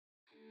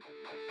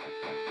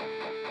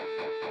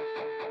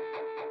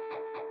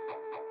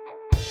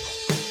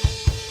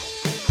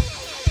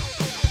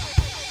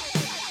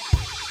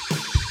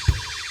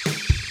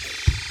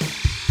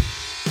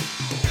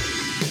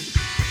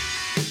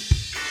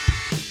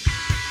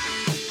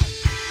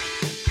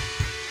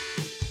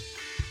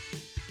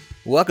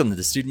Welcome to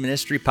the Student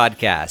Ministry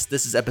Podcast.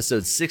 This is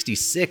episode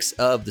 66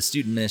 of the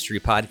Student Ministry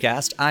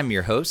Podcast. I'm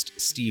your host,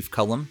 Steve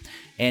Cullum,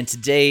 and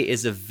today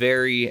is a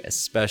very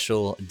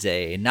special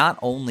day. Not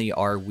only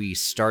are we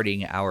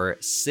starting our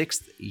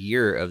 6th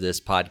year of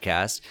this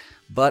podcast,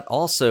 but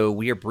also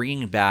we are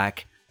bringing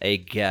back a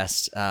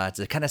guest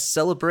to kind of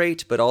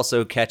celebrate, but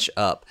also catch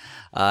up.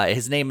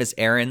 His name is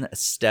Aaron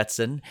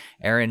Stetson.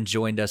 Aaron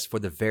joined us for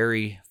the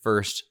very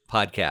first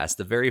podcast,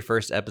 the very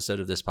first episode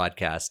of this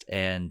podcast,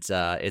 and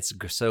it's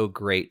so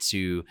great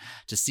to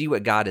see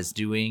what God is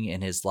doing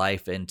in his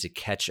life and to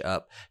catch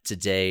up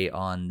today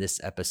on this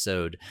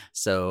episode.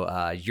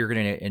 So you're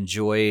going to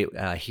enjoy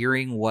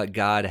hearing what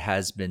God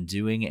has been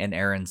doing in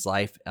Aaron's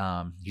life.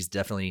 He's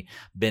definitely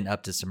been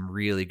up to some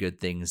really good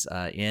things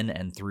in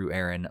and through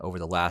Aaron over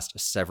the last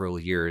several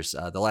years,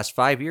 the last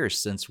 5 years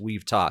since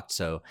we've talked.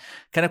 So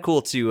kind of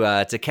cool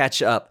to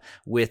catch up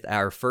with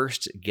our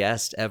first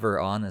guest ever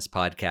on this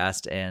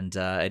podcast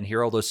and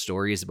hear all those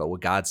stories about what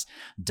God's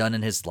done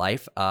in his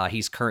life.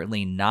 He's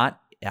currently not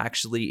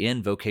actually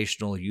in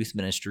vocational youth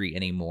ministry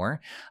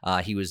anymore.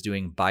 He was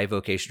doing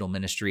bivocational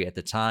ministry at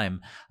the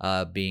time,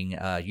 being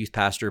a youth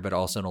pastor, but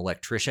also an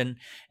electrician.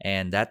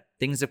 And that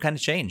things have kind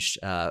of changed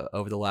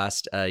over the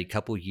last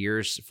couple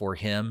years for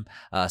him.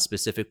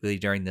 Specifically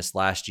during this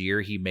last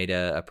year, he made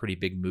a pretty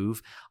big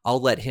move.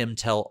 I'll let him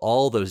tell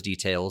all those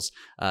details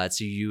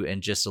to you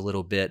in just a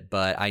little bit,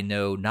 but I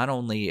know not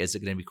only is it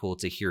going to be cool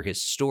to hear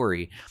his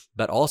story,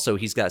 but also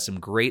he's got some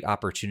great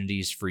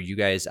opportunities for you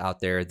guys out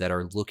there that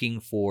are looking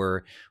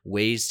for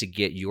ways to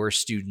get your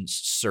students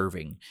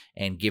serving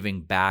and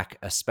giving back,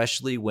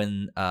 especially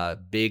when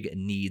big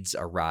needs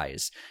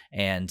arise.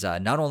 And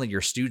not only your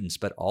students,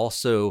 but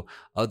also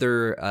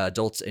other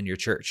adults in your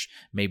church.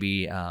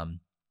 Maybe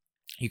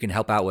you can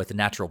help out with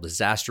natural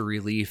disaster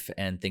relief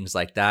and things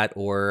like that,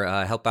 or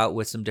help out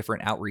with some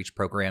different outreach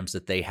programs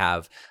that they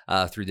have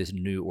through this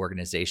new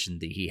organization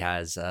that he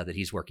has, that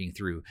he's working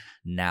through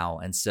now.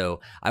 And so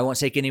I won't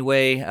take any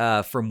away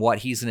from what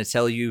he's going to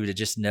tell you, to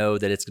just know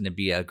that it's going to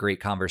be a great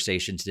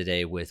conversation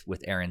today with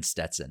Aaron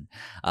Stetson.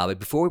 But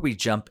before we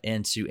jump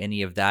into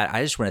any of that,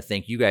 I just want to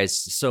thank you guys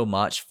so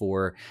much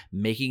for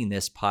making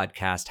this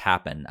podcast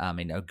happen. I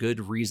mean, a good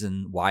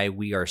reason why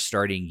we are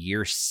starting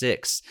year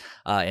 6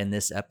 in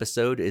this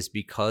episode is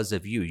because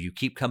of you. You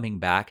keep coming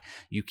back,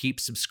 you keep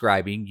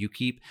subscribing, you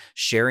keep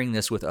sharing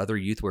this with other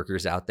youth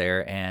workers out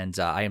there, and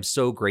I am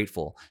so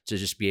grateful to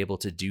just be able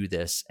to do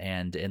this.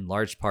 And in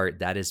large part,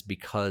 that is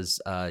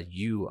because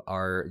you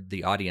are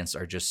the audience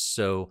are just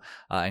so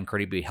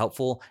incredibly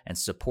helpful and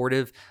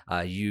supportive.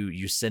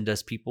 You send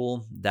us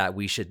people that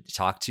we should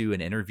talk to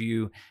and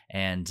interview,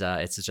 and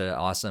it's such an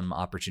awesome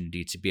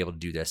opportunity to be able to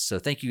do this. So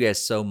thank you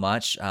guys so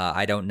much.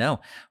 I don't know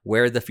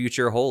where the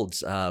future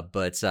holds,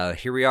 but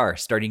here we are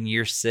starting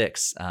year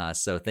 6.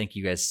 So thank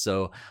you guys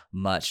so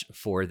much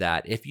for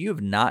that. If you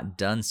have not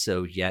done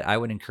so yet, I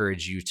would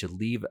encourage you to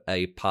leave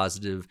a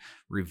positive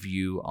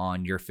review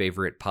on your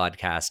favorite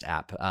podcast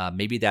app.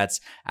 Maybe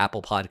that's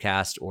Apple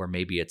Podcast, or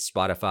maybe it's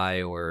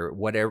Spotify, or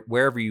whatever,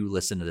 wherever you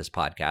listen to this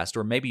podcast,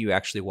 or maybe you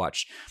actually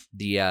watch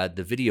the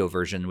video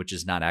version, which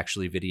is not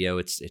actually video.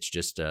 It's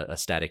just a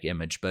static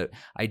image, but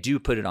I do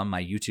put it on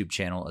my YouTube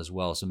channel as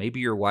well. So maybe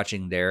you're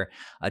watching there.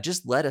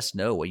 Just let us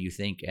know what you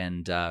think,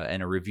 and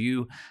a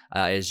review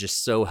is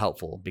just so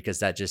helpful, because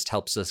that just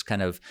helps us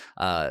kind of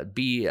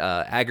be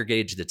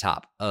aggregated to the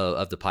top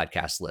of the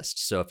podcast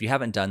list. So if you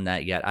haven't done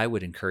that yet, I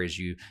would encourage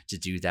you to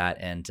do that,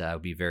 and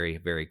be very,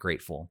 very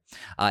grateful.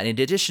 In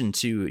addition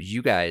to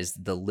you guys,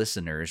 the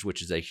listeners,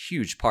 which is a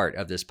huge part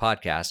of this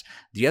podcast,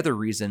 the other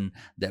reason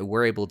that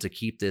we're able to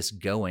keep this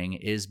going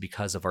is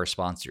because of our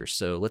sponsors.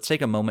 So let's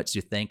take a moment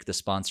to thank the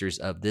sponsors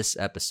of this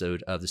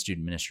episode of the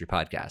Student Ministry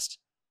Podcast.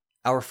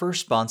 Our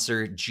first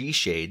sponsor,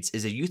 G-Shades,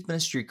 is a youth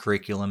ministry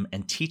curriculum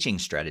and teaching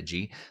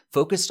strategy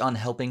focused on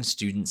helping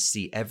students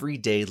see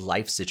everyday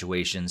life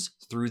situations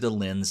through the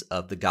lens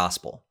of the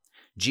gospel.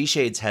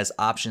 G-Shades has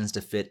options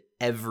to fit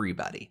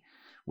everybody.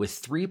 With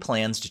 3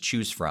 plans to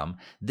choose from,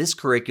 this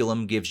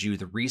curriculum gives you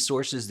the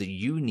resources that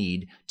you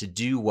need to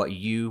do what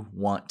you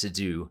want to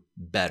do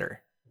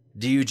better.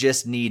 Do you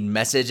just need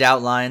message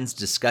outlines,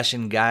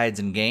 discussion guides,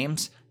 and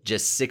games?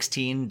 Just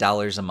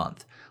 $16 a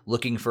month.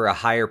 Looking for a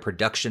higher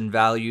production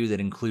value that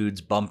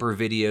includes bumper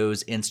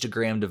videos,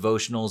 Instagram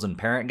devotionals, and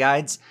parent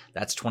guides?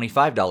 That's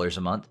 $25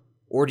 a month.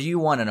 Or do you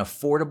want an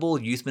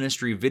affordable youth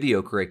ministry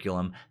video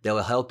curriculum that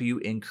will help you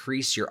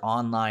increase your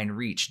online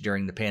reach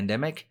during the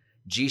pandemic?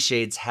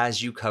 G-Shades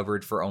has you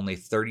covered for only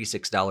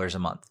 $36 a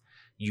month.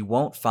 You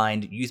won't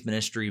find youth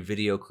ministry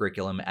video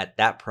curriculum at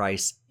that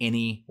price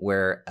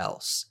anywhere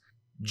else.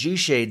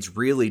 G-Shades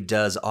really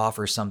does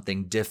offer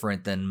something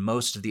different than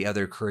most of the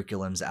other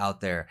curriculums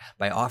out there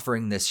by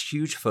offering this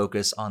huge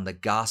focus on the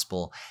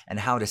gospel and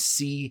how to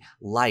see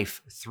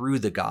life through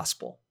the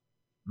gospel.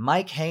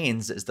 Mike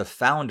Haynes is the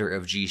founder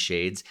of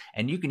G-Shades,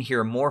 and you can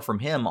hear more from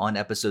him on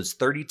episodes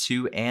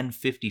 32 and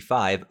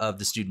 55 of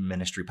the Student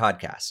Ministry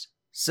Podcast.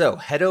 So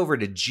head over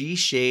to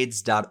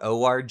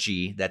gshades.org.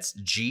 That's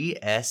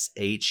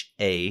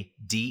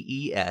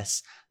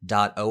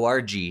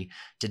GSHADES.org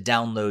to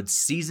download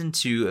season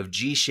 2 of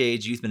G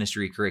Shades Youth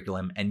Ministry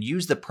curriculum and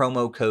use the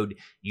promo code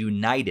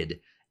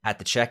UNITED at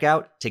the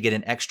checkout to get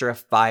an extra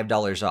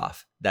 $5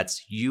 off.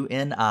 That's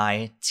UNITED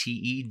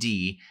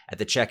at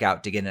the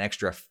checkout to get an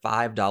extra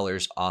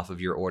 $5 off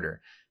of your order.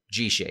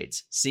 G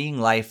Shades, seeing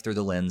life through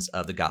the lens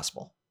of the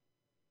gospel.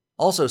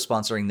 Also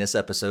sponsoring this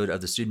episode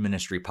of the Student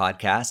Ministry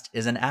Podcast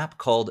is an app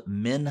called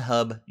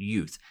MinHub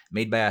Youth,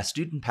 made by a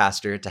student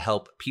pastor to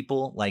help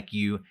people like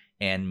you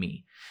and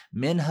me.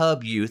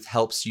 MinHub Youth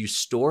helps you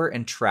store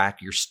and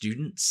track your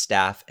student,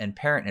 staff, and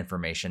parent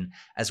information,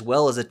 as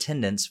well as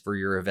attendance for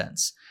your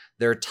events.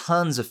 There are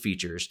tons of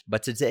features,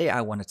 but today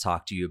I want to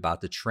talk to you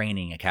about the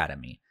Training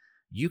Academy.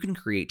 You can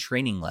create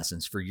training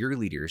lessons for your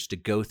leaders to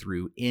go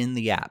through in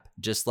the app,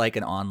 just like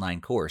an online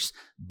course,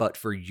 but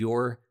for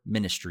your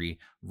ministry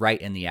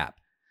right in the app.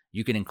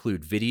 You can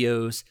include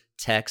videos,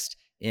 text,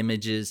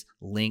 images,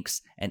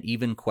 links, and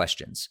even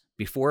questions.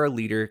 Before a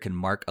leader can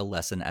mark a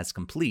lesson as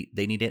complete,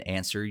 they need to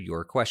answer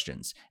your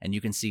questions, and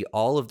you can see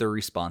all of their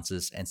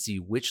responses and see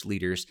which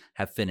leaders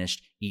have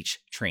finished each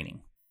training.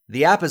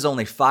 The app is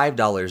only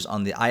 $5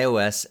 on the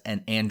iOS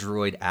and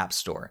Android App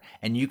Store,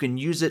 and you can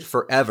use it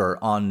forever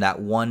on that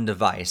one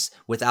device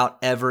without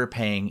ever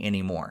paying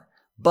any more.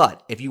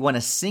 But if you want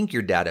to sync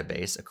your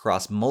database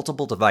across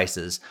multiple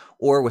devices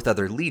or with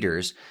other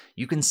leaders,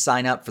 you can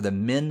sign up for the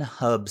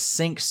MinHub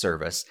Sync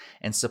service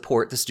and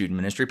support the Student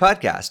Ministry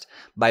Podcast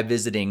by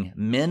visiting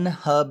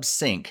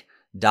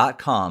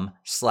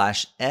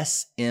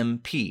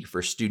minhubsync.com/SMP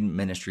for Student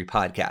Ministry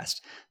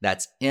Podcast.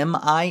 That's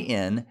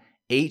minhubsync.com/SMP.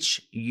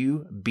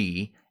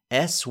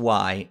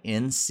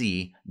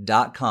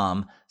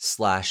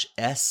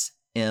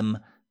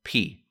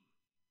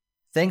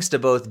 Thanks to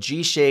both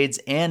G Shades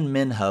and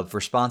MinHub for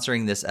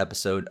sponsoring this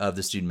episode of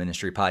the Student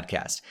Ministry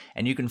Podcast,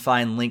 and you can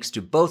find links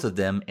to both of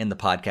them in the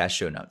podcast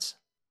show notes.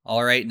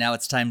 All right, now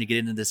it's time to get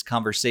into this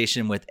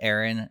conversation with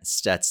Aaron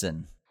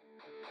Stetson.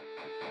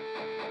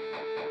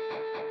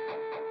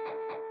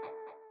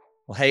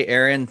 Well, hey,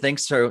 Aaron,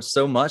 thanks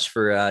so much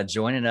for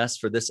joining us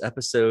for this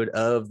episode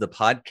of the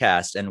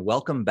podcast, and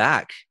welcome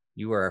back.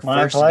 You are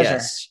our first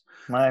guest.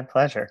 My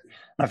pleasure.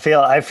 I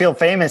feel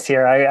famous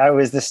here. I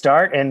was the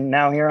start, and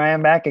now here I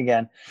am back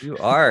again. You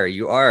are,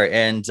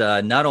 and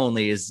not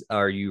only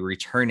are you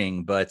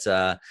returning, but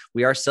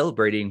we are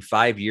celebrating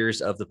 5 years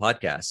of the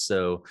podcast.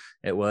 So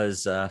it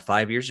was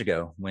 5 years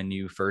ago when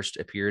you first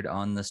appeared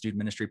on the Student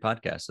Ministry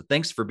Podcast. So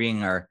thanks for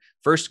being our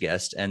first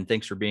guest, and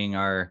thanks for being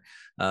our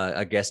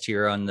a guest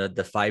here on the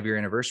 5-year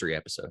anniversary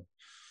episode.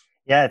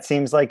 Yeah, it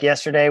seems like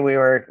yesterday we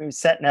were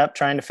setting up,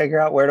 trying to figure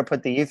out where to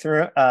put the youth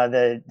room,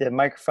 the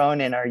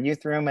microphone in our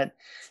youth room at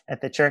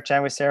the church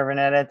I was serving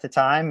at the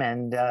time,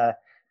 and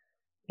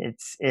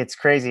it's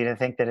crazy to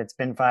think that it's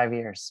been 5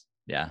 years.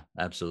 Yeah,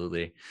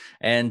 absolutely.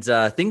 And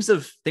things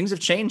have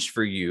changed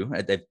for you.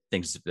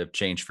 Things have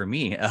changed for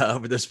me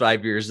over those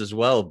 5 years as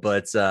well.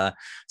 But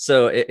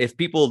so if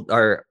people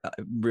are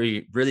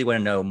really want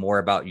to know more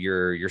about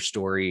your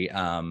story,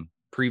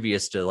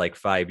 previous to like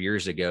 5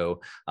 years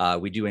ago,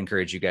 we do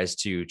encourage you guys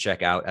to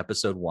check out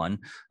episode 1.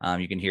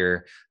 You can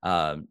hear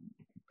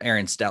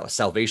Aaron's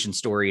salvation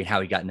story and how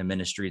he got into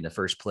ministry in the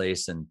first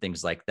place and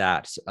things like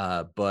that.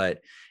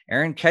 But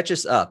Aaron, catch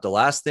us up. The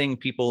last thing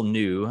people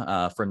knew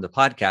from the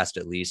podcast,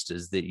 at least,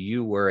 is that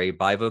you were a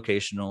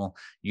bivocational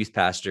youth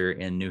pastor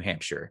in New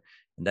Hampshire.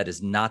 And that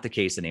is not the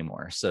case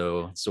anymore.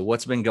 So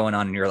what's been going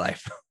on in your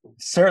life?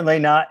 Certainly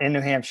not in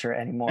New Hampshire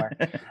anymore.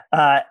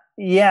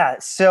 Yeah.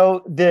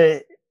 So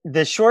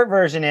the short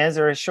version is,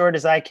 or as short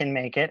as I can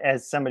make it,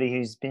 as somebody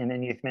who's been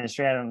in youth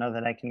ministry, I don't know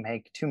that I can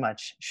make too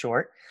much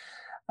short.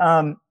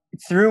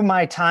 Through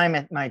my time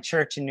at my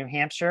church in New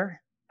Hampshire,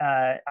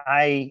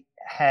 I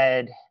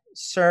had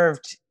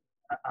served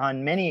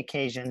on many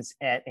occasions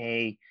at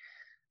a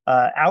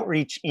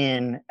outreach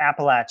in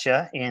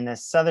Appalachia, in the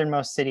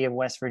southernmost city of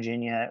West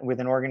Virginia, with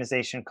an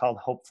organization called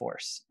Hope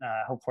Force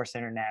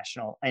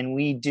International. And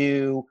we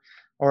do,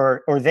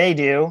 or they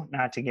do,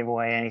 not to give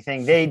away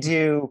anything, they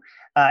do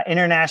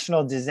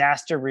international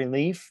disaster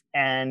relief,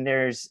 and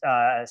there's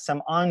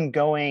some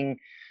ongoing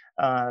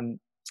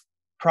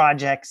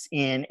projects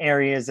in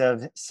areas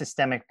of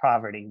systemic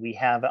poverty. We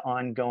have an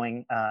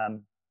ongoing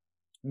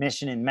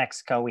mission in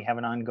Mexico. We have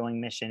an ongoing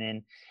mission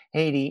in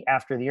Haiti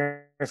after the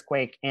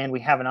earthquake, and we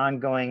have an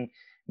ongoing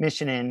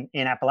mission in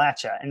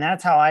Appalachia. And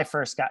that's how I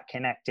first got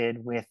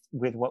connected with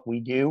what we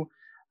do.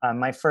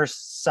 My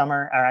first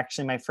summer, or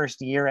actually my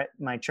first year at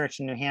my church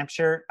in New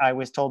Hampshire, I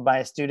was told by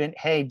a student,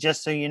 hey,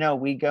 just so you know,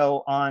 we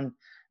go on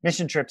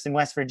mission trips in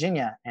West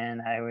Virginia.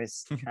 And I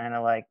was kind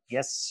of like,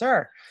 yes,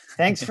 sir.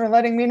 Thanks for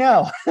letting me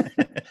know.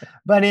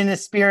 But in the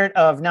spirit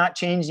of not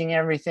changing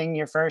everything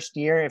your first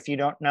year, if you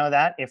don't know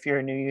that, if you're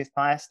a new youth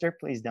pastor,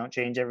 please don't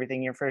change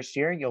everything your first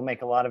year. You'll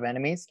make a lot of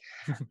enemies.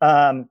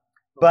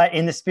 But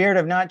in the spirit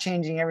of not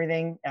changing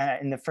everything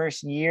in the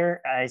first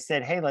year, I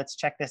said, hey, let's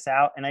check this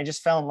out. And I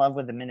just fell in love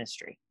with the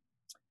ministry.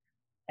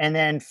 And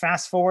then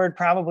fast forward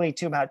probably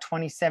to about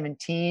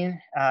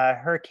 2017,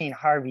 Hurricane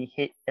Harvey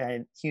hit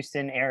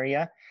Houston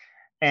area.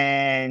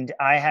 And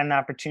I had an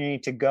opportunity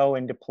to go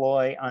and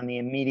deploy on the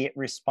immediate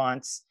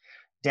response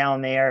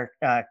down there,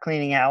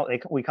 cleaning out,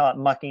 like we call it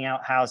mucking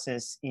out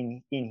houses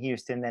in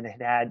Houston that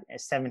had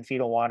 7 feet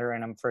of water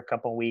in them for a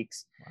couple of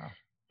weeks. Wow.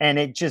 And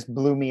it just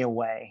blew me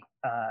away.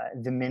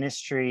 The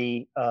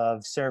ministry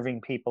of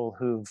serving people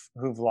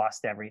who've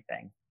lost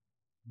everything.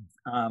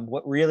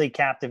 What really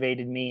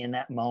captivated me in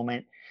that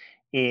moment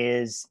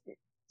is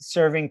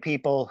serving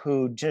people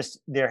who just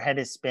their head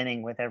is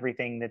spinning with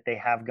everything that they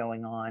have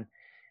going on.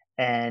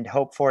 And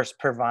Hope Force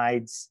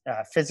provides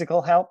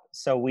physical help.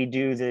 So we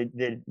do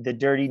the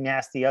dirty,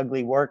 nasty,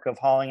 ugly work of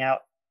hauling out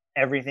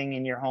everything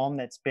in your home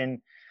that's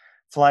been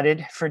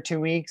flooded for 2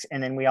 weeks.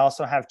 And then we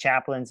also have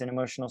chaplains and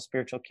emotional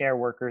spiritual care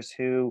workers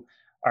who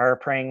are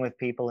praying with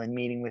people and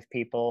meeting with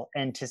people.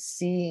 And to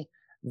see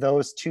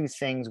those two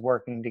things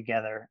working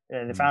together,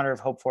 the founder of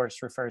Hope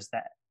Force refers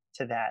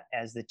to that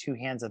as the two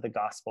hands of the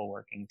gospel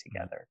working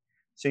together.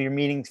 So you're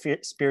meeting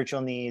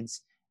spiritual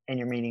needs and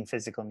you're meeting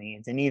physical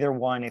needs. And either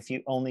one, if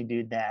you only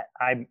do that,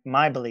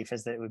 my belief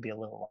is that it would be a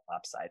little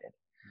lopsided.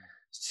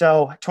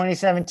 So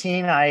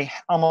 2017, I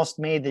almost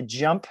made the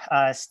jump.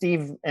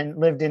 Steve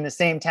lived in the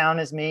same town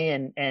as me,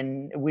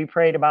 and we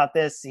prayed about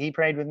this. He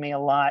prayed with me a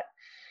lot,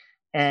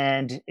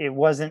 and it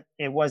wasn't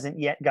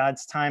yet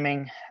God's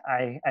timing.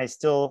 I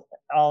still,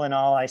 all in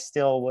all, I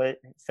still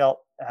felt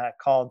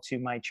called to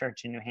my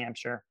church in New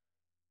Hampshire.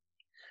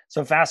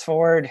 So fast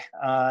forward,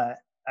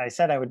 I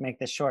said I would make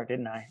this short,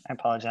 didn't I? I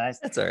apologize.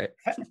 That's all right.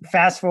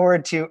 Fast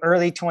forward to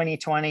early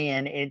 2020,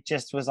 and it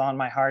just was on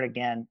my heart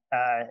again.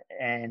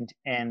 And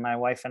my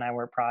wife and I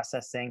were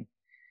processing.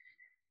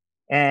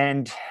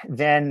 And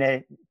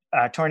then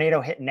a tornado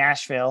hit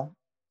Nashville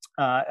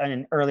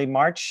in early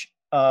March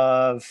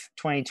of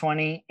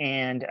 2020,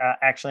 and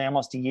actually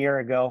almost a year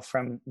ago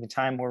from the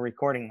time we're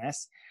recording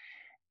this.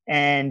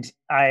 And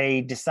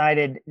I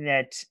decided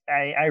that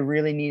I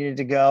really needed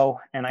to go,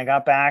 and I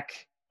got back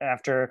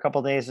after a couple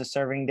of days of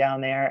serving down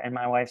there, and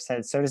my wife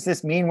said, "So does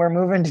this mean we're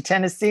moving to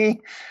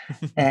Tennessee?"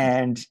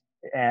 and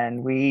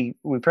we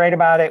prayed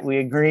about it. We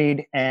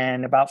agreed,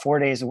 and about 4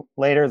 days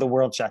later, the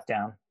world shut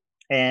down.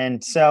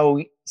 And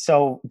so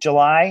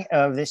July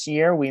of this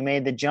year, we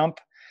made the jump,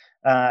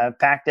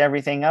 packed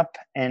everything up,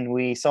 and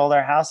we sold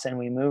our house and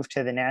we moved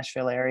to the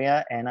Nashville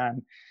area. And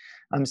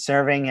I'm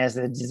serving as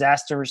a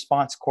disaster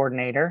response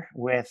coordinator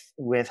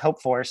with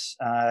Hope Force,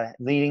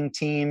 leading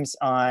teams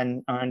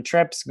on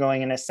trips,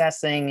 going and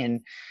assessing,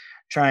 and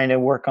trying to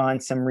work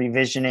on some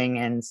revisioning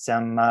and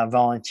some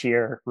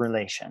volunteer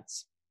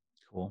relations.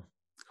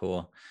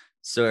 Cool.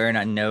 So, Aaron,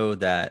 I know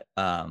that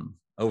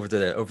over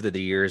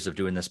the years of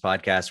doing this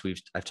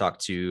podcast, I've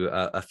talked to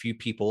a few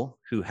people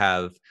who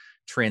have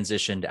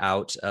transitioned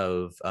out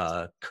of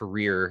a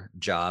career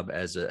job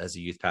as a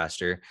youth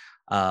pastor.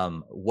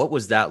 What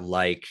was that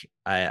like?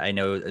 I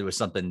know it was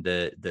something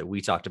that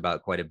we talked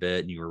about quite a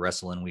bit, and you were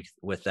wrestling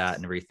with that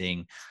and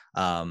everything.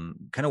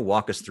 Kind of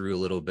walk us through a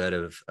little bit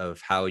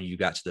of how you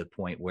got to the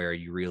point where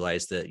you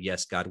realized that,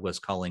 yes, God was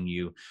calling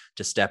you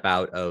to step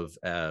out of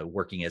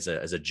working as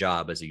a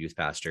job as a youth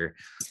pastor,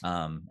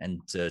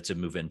 and to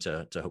move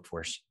into Hope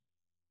Force.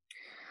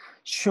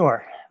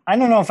 Sure. I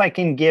don't know if I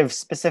can give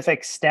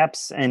specific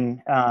steps,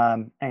 and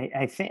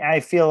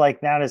I feel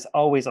like that is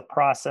always a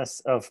process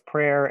of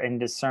prayer and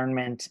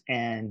discernment,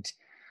 and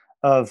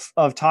of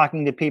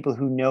talking to people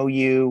who know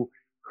you,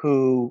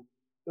 who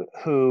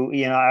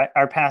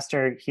our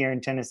pastor here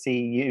in Tennessee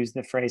used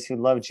the phrase, "who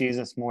love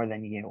Jesus more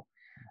than you,"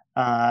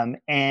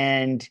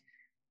 and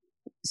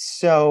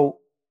so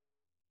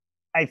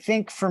I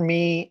think for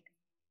me,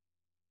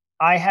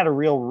 I had a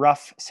real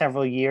rough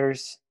several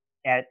years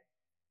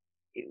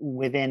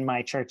within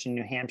my church in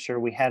New Hampshire.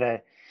 We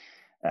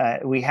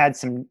had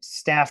some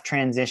staff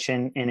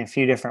transition in a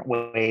few different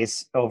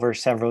ways over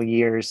several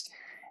years.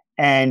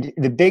 And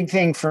the big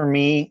thing for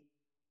me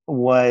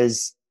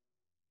was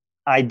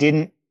at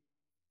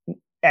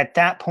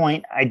that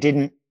point,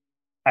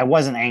 I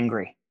wasn't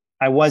angry.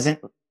 I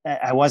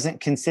wasn't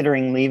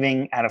considering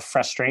leaving out of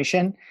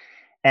frustration.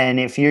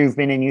 And if you've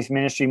been in youth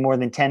ministry more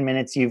than 10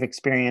 minutes, you've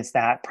experienced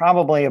that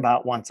probably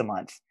about once a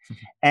month.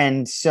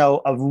 And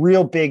so a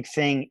real big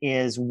thing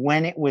is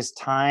when it was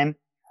time,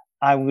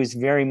 I was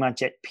very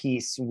much at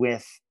peace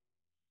with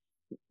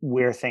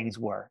where things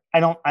were.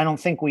 I don't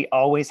think we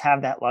always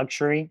have that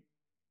luxury,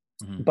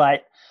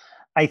 but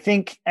I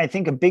think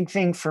a big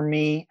thing for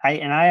me,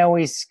 I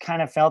always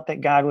kind of felt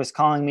that God was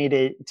calling me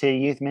to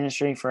youth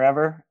ministry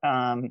forever.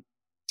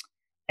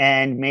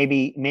 And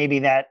maybe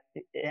that,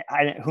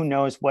 who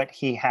knows what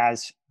he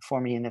has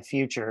for me in the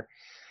future.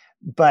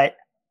 But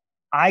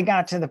I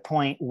got to the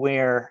point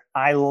where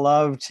I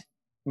loved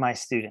my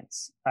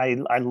students. I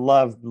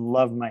loved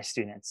my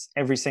students,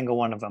 every single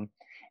one of them.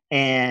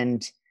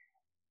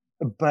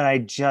 But I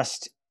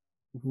just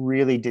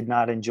really did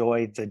not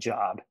enjoy the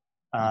job.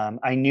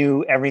 I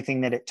knew everything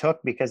that it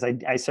took because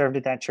I served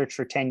at that church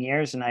for 10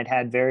 years, and I'd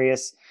had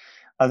various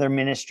other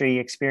ministry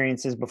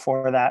experiences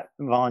before that,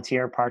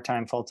 volunteer,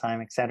 part-time,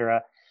 full-time,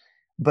 etc.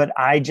 but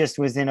I just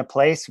was in a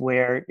place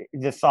where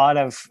the thought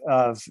of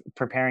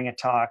preparing a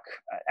talk,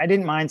 I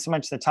didn't mind so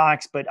much the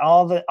talks, but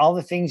all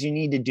the things you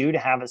need to do to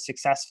have a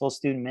successful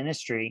student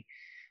ministry,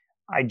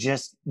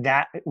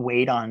 that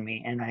weighed on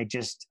me. And I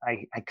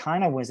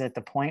kind of was at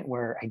the point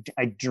where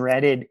I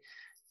dreaded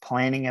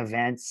planning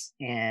events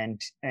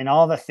and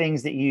all the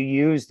things that you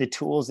use, the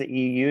tools that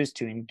you use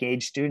to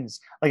engage students.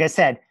 Like I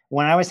said,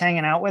 when I was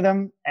hanging out with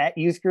them at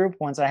youth group,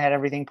 once I had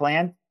everything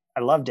planned, I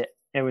loved it.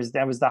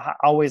 That was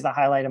always the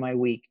highlight of my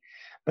week.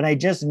 But I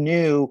just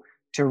knew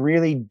to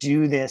really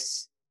do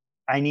this,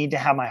 I need to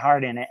have my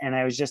heart in it. And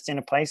I was just in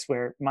a place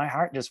where my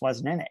heart just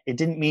wasn't in it. It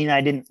didn't mean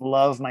I didn't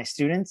love my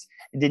students.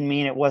 It didn't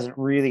mean it wasn't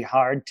really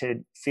hard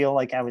to feel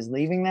like I was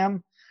leaving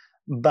them.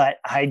 But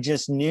I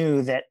just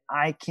knew that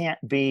I can't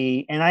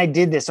be, and I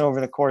did this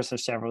over the course of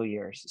several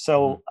years.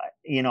 So,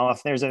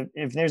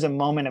 if there's a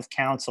moment of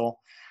counsel,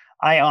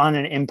 I on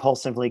and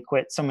impulsively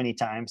quit so many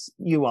times.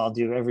 You all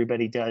do,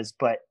 everybody does,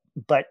 but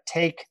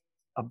take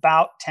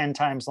about 10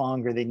 times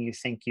longer than you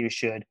think you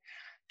should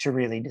to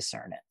really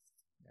discern it.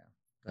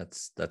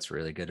 That's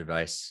really good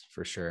advice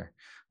for sure.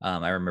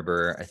 I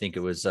remember, I think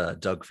it was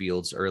Doug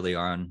Fields early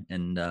on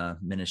in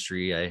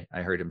ministry.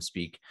 I heard him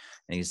speak,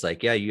 and he's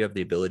like, "Yeah, you have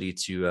the ability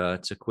to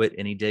quit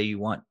any day you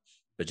want,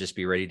 but just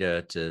be ready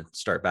to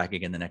start back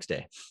again the next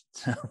day."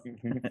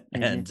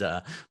 And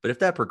but if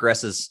that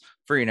progresses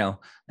for an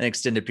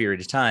extended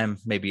period of time,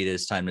 maybe it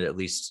is time to at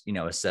least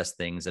assess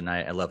things. And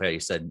I love how you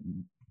said,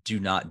 do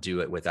not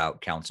do it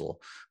without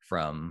counsel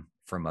from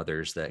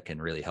others that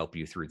can really help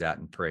you through that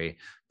and pray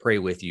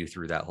with you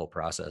through that whole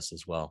process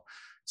as well.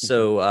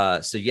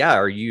 So, yeah,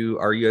 are you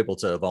able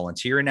to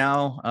volunteer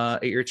now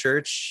at your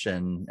church?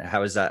 And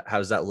how does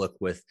that look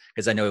with,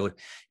 because I know,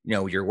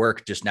 your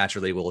work just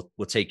naturally will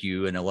take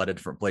you in a lot of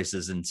different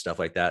places and stuff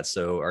like that.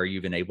 So are you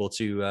even able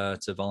to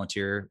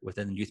volunteer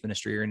within youth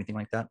ministry or anything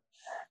like that?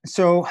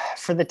 So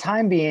for the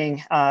time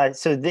being,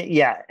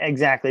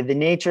 exactly. The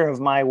nature of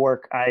my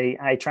work,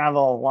 I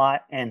travel a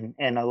lot and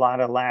a lot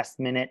of last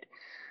minute.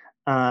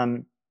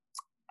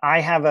 I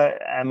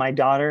have my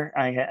daughter.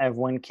 I have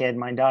one kid.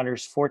 My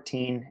daughter's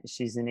 14.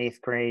 She's in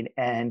 8th grade,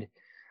 and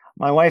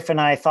my wife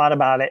and I thought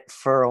about it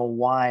for a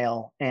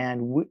while.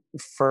 And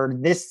for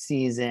this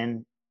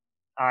season,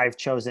 I've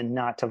chosen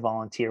not to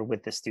volunteer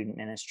with the student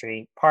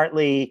ministry.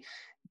 Partly,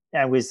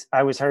 I was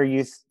her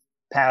youth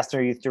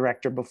pastor, youth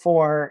director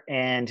before,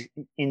 and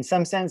in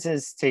some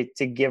senses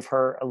to give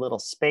her a little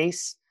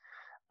space.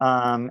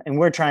 And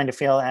we're trying to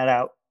feel that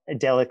out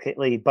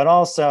delicately, but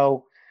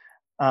also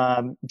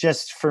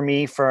just for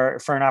me, for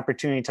an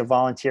opportunity to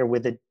volunteer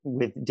with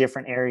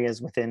different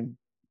areas within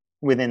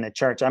the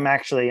church. I'm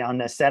actually on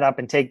the setup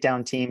and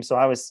takedown team. So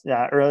I was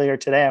earlier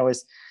today, I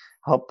was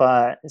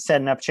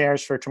setting up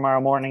chairs for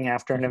tomorrow morning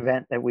after an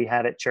event that we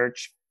had at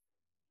church.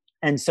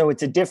 And so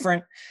it's a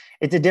different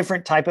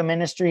type of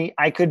ministry.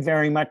 I could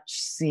very much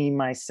see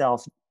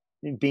myself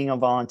being a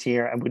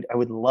volunteer. I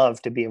would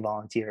love to be a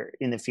volunteer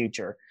in the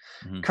future.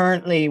 Mm-hmm.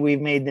 Currently, we've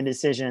made the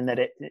decision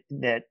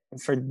that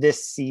for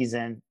this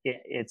season,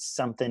 it's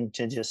something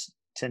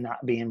to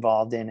not be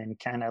involved in and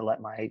kind of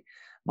let my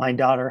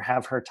daughter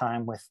have her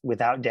time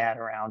without dad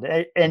around.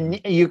 And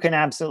mm-hmm. You can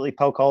absolutely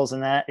poke holes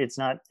in that. It's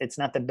not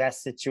the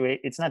best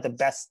situation. It's not the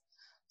best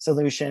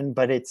solution,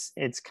 but it's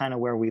kind of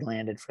where we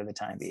landed for the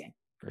time being.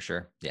 For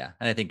sure. Yeah.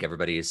 And I think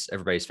everybody's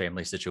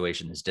family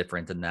situation is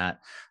different than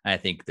that. And I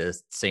think the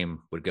same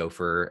would go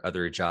for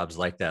other jobs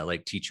like that,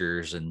 like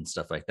teachers and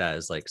stuff like that.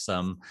 Is like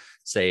some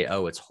say,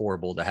 oh, it's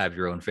horrible to have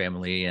your own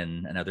family.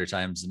 And other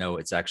times, no,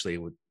 it's actually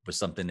was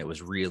something that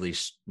was really,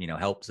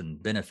 helped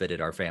and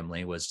benefited our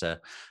family, was to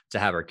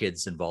have our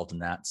kids involved in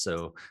that.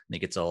 So I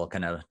think it's all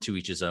kind of to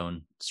each his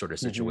own sort of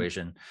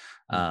situation.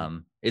 Mm-hmm.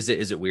 Is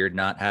it weird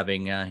not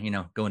having,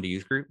 going to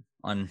youth group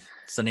on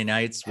Sunday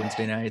nights,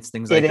 Wednesday nights,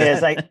 things like that?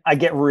 It is. I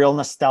get real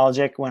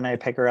nostalgic when I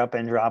pick her up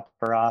and drop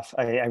her off.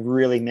 I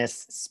really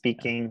miss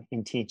speaking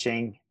and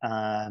teaching.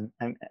 I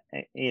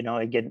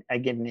get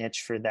an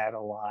itch for that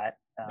a lot.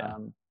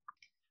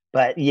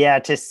 But yeah,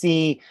 to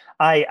see,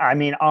 I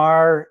mean,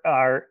 our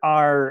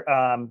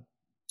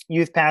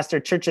youth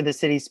pastor, Church of the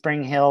City,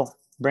 Spring Hill,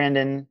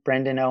 Brendan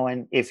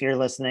Owen, if you're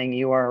listening,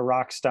 you are a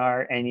rock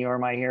star and you are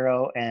my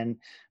hero, and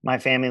my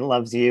family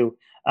loves you.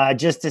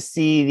 Just to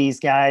see these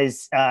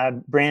guys,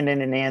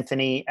 Brandon and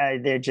Anthony,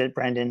 they're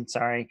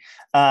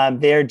knocking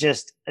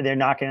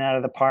it out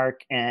of the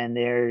park, and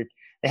they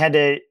had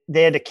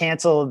to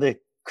cancel the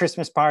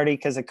Christmas party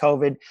because of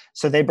COVID.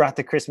 So they brought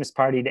the Christmas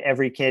party to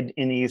every kid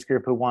in the youth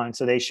group who won.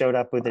 So they showed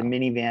up with a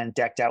minivan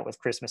decked out with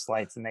Christmas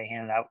lights, and they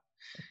handed out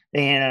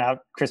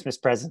Christmas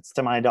presents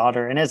to my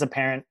daughter. And as a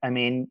parent, I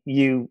mean,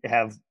 you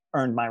have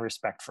earned my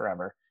respect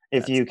forever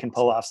if you can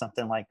pull off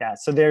something like that.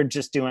 So they're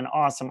just doing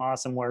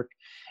awesome work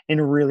in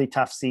a really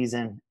tough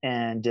season.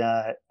 And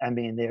I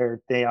mean,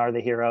 they are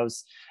the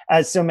heroes,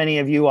 as so many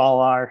of you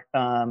all are.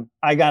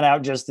 I got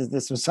out just as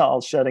this was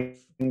all shutting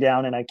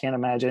down, and I can't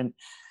imagine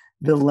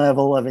the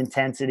level of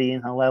intensity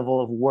and the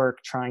level of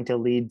work trying to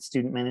lead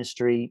student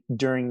ministry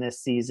during this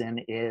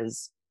season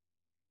it's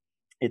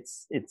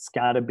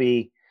got to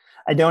be.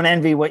 I don't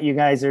envy what you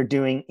guys are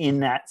doing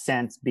in that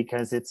sense,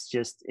 because it's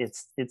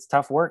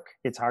tough work.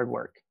 It's hard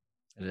work.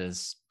 It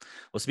is.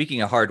 Well,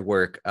 speaking of hard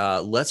work,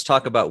 let's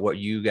talk about what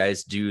you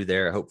guys do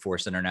there at Hope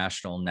Force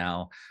International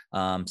now.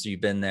 So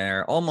you've been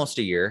there almost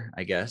a year,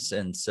 I guess.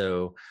 And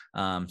so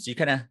you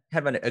kind of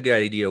have a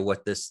good idea of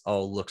what this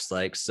all looks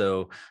like.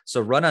 So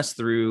run us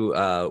through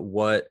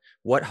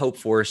what Hope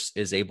Force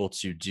is able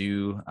to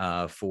do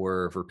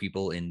for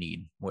people in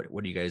need.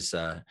 What do you guys,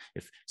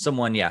 if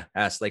someone,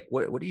 asks, like,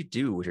 what do you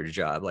do with your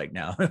job like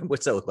now?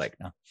 What's that look like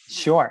now?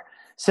 Sure.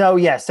 So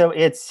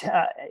it's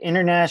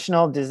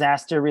international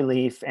disaster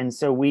relief. And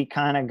so we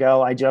kind of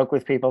go, I joke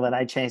with people that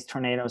I chase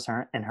tornadoes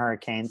and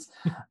hurricanes.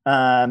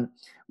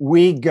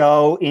 We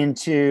go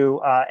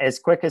into as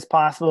quick as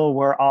possible.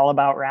 We're all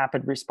about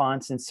rapid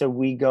response. And so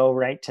we go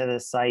right to the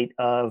site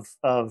of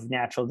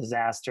natural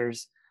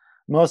disasters.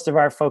 Most of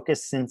our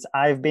focus since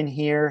I've been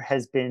here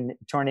has been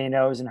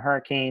tornadoes and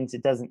hurricanes.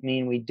 It doesn't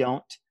mean we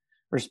don't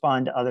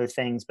respond to other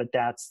things, but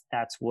that's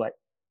what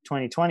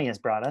 2020 has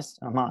brought us,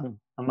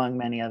 among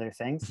many other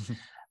things.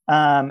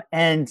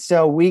 And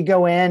so we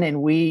go in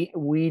and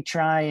we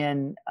try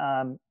and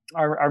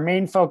our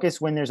main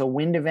focus, when there's a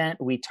wind event,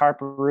 we tarp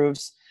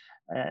roofs,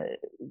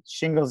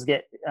 shingles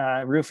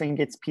roofing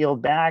gets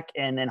peeled back,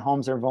 and then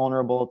homes are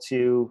vulnerable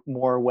to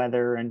more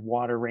weather and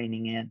water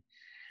raining in.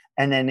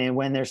 And then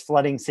when there's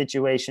flooding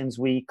situations,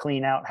 we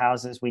clean out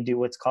houses. We do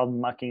what's called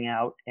mucking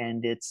out,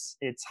 and it's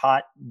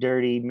hot,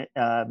 dirty,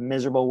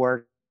 miserable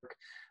work.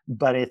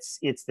 But it's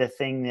the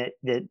thing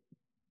that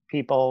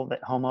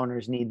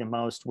homeowners need the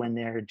most when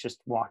they're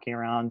just walking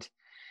around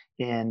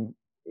in,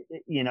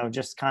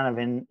 just kind of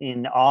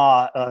in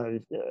awe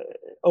of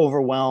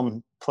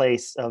overwhelmed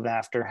place of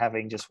after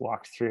having just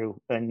walked through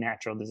a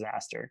natural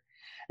disaster.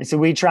 And so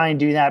we try and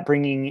do that,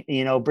 bringing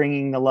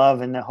the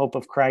love and the hope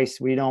of Christ.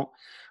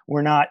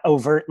 We're not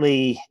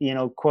overtly,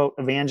 quote,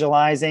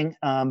 evangelizing,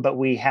 but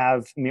we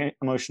have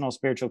emotional,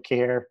 spiritual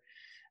care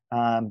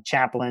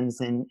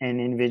chaplains and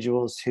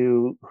individuals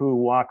who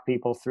walk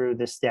people through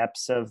the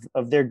steps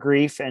of their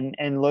grief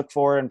and look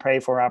for and pray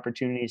for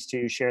opportunities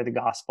to share the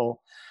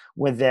gospel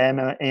with them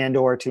and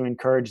or to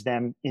encourage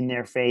them in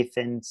their faith.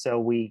 And so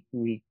we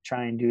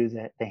try and do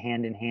the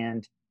hand in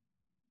hand.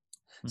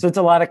 So it's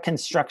a lot of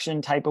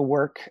construction type of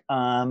work,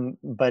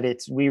 but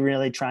we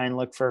really try and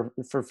look for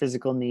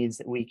physical needs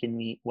that we can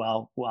meet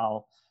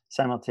while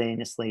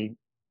simultaneously.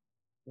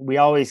 We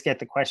always get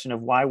the question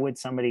of, why would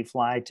somebody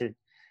fly to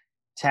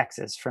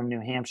Texas from New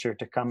Hampshire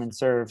to come and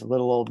serve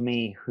little old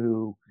me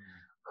who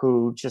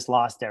just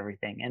lost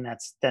everything? And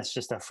that's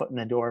just a foot in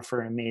the door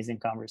for an amazing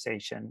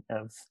conversation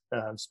of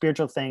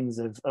spiritual things,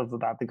 of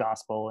about the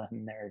gospel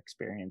and their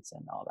experience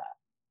and all that.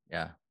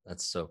 Yeah,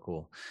 that's so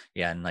cool.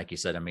 Yeah. And like you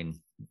said, I mean,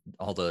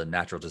 all the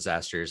natural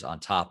disasters on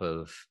top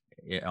of,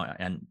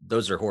 and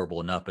those are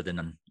horrible enough, but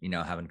then,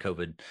 having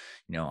COVID,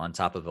 on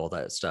top of all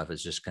that stuff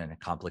is just kind of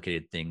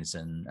complicated things.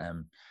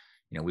 And,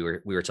 we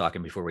were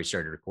talking before we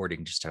started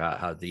recording just about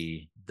how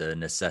the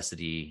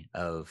necessity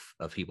of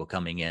people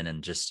coming in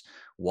and just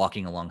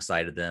walking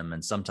alongside of them.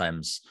 And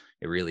sometimes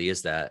it really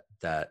is that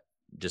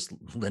just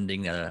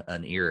lending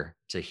an ear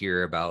to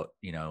hear about,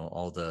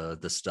 all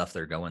the stuff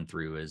they're going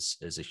through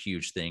is a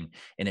huge thing,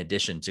 in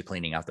addition to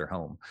cleaning out their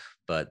home.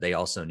 But they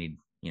also need,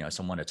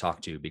 someone to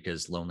talk to,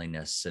 because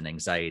loneliness and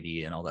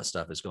anxiety and all that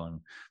stuff is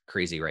going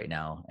crazy right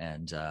now.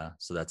 And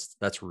so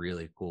that's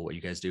really cool what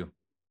you guys do.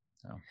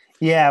 So.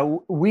 Yeah,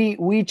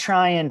 we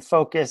try and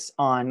focus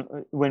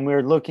on, when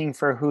we're looking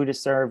for who to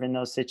serve in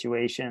those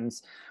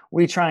situations,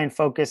 we try and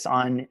focus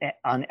on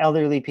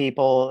elderly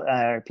people,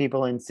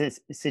 people in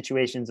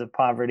situations of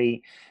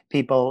poverty,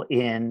 people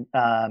in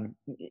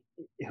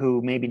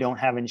who maybe don't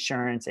have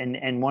insurance.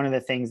 And one of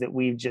the things that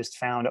we've just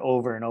found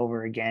over and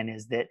over again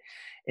is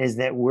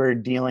that we're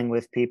dealing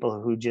with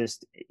people who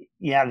just,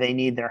 they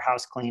need their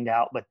house cleaned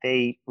out, but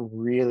they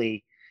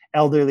really,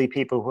 elderly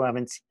people who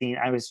haven't seen.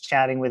 I was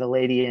chatting with a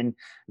lady in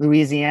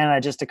Louisiana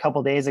just a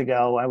couple days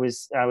ago. I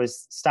was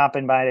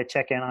stopping by to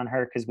check in on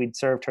her because we'd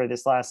served her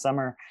this last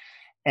summer,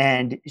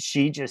 and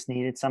she just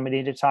needed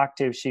somebody to talk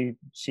to.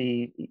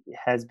 She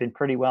has been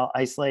pretty well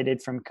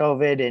isolated from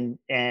COVID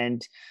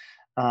and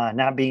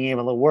not being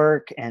able to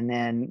work. And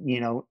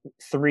then,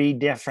 3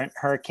 different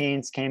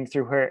hurricanes came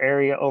through her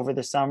area over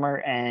the summer,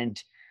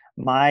 and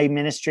my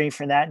ministry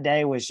for that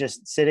day was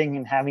just sitting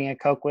and having a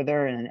Coke with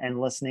her and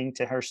listening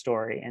to her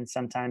story. And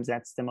sometimes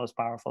that's the most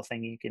powerful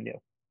thing you can do.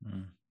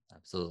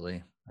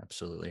 Absolutely.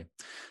 Absolutely.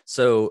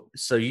 So,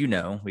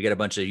 we got a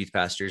bunch of youth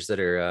pastors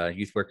that are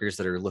youth workers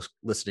that are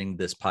listening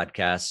to this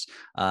podcast,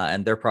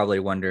 and they're probably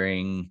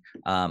wondering,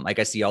 like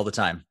I see all the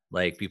time,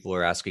 like people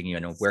are asking,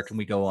 where can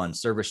we go on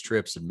service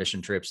trips and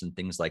mission trips and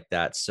things like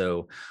that?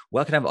 So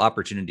what kind of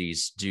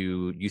opportunities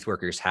do youth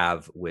workers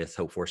have with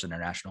Hope Force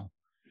International?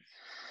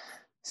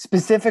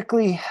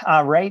 Specifically,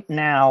 right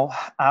now,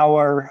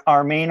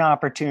 our main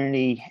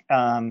opportunity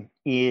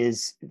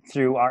is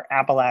through our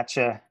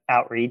Appalachia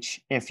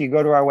outreach. If you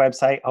go to our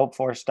website,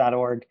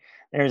 hopeforce.org,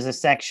 there's a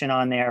section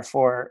on there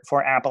for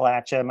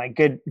Appalachia. My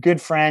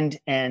good friend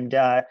and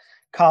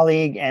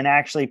colleague and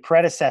actually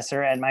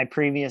predecessor at my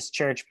previous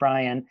church,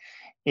 Brian,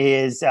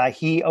 is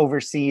he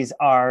oversees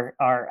our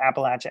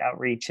Appalachia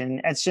outreach,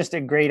 and it's just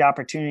a great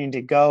opportunity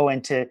to go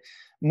and to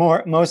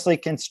mostly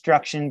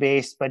construction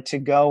based, but to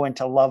go and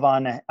to love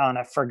on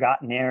a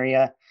forgotten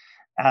area.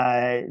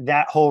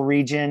 That whole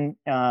region,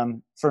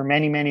 for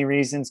many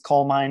reasons,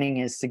 coal mining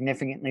is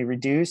significantly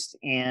reduced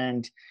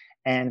and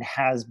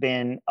has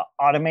been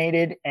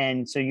automated,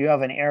 and so you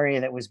have an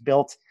area that was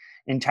built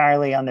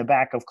entirely on the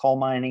back of coal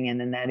mining, and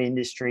then that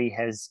industry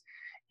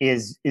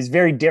is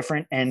very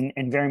different and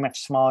very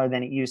much smaller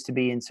than it used to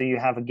be. And so you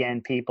have,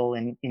 again, people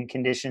in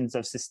conditions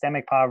of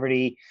systemic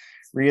poverty,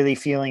 really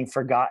feeling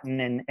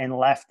forgotten and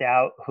left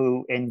out,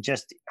 who in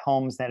just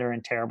homes that are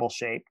in terrible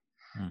shape.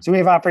 So we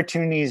have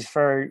opportunities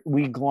for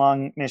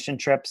week-long mission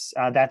trips.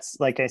 That's,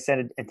 like I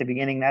said at the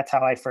beginning, that's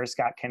how I first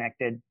got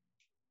connected.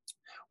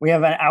 We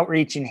have an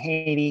outreach in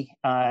Haiti.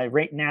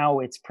 Right now,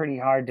 it's pretty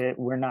hard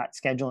we're not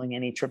scheduling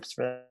any trips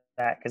for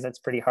that because that's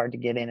pretty hard to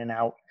get in and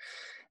out.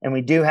 And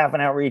we do have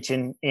an outreach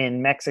in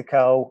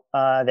Mexico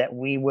that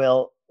we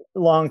will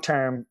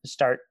long-term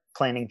start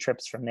planning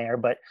trips from there.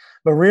 But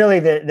really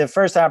the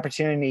first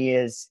opportunity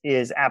is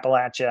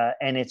Appalachia.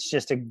 And it's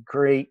just a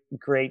great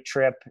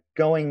trip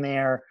going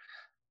there.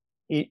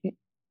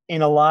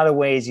 In a lot of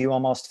ways, you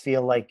almost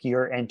feel like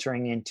you're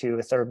entering into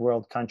a third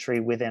world country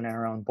within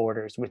our own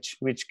borders,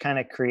 which kind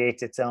of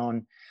creates its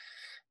own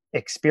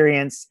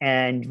experience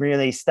and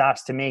really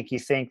stops to make you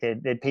think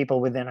that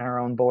people within our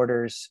own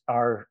borders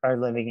are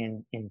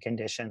living in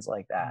conditions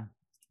like that.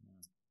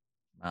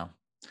 Wow,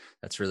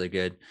 that's really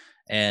good.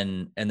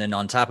 And then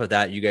on top of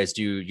that, you guys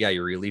do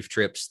your relief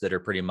trips that are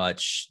pretty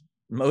much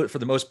for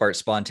the most part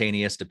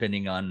spontaneous,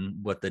 depending on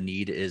what the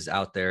need is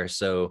out there.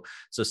 So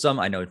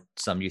I know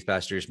some youth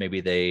pastors,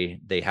 maybe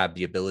they have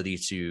the ability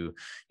to,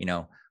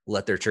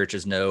 let their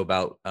churches know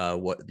about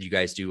what you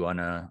guys do on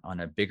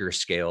a bigger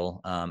scale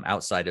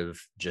outside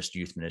of just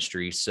youth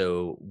ministry.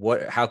 So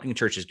how can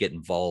churches get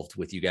involved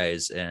with you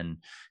guys and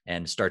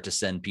start to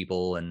send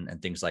people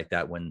and things like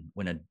that when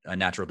a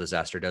natural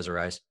disaster does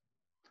arise?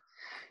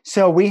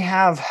 So we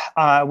have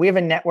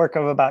a network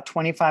of about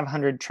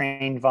 2,500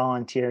 trained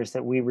volunteers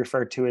that we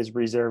refer to as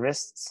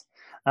reservists.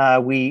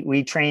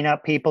 We train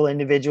up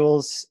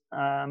individuals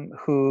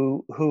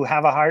who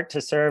have a heart to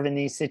serve in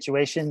these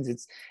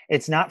situations.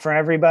 It's not for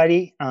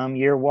everybody.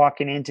 You're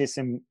walking into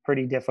some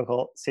pretty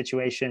difficult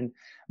situation.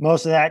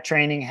 Most of that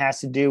training has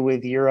to do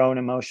with your own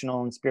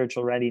emotional and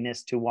spiritual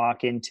readiness to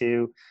walk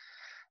into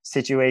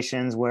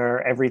situations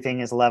where everything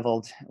is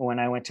leveled. When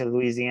I went to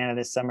Louisiana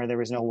this summer, there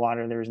was no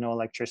water, there was no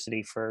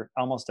electricity for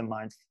almost a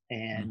month,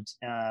 and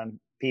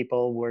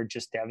people were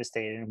just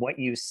devastated. And what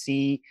you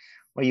see,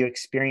 what you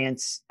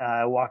experience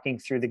walking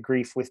through the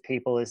grief with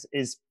people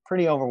is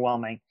pretty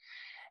overwhelming.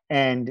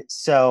 And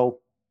so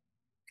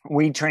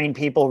we train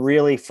people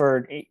really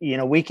for,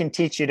 we can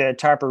teach you to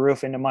tarp a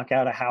roof and to muck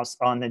out a house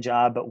on the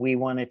job, but we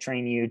want to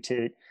train you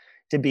to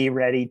be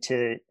ready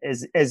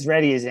as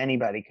ready as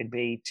anybody could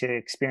be to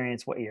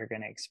experience what you're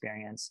going to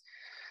experience.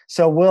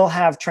 So we'll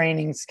have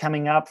trainings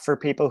coming up for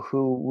people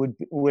who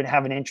would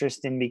have an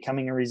interest in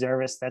becoming a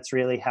reservist. That's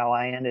really how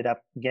I ended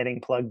up getting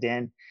plugged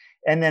in.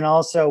 And then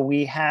also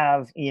we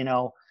have,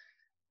 and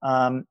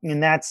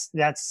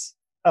that's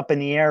up in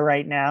the air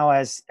right now,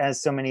 as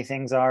so many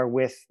things are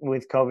with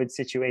COVID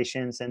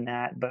situations and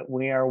that, but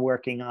we are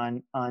working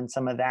on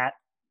some of that.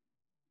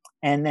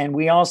 And then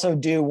we also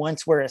do,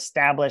 once we're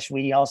established,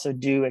 we also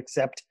do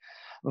accept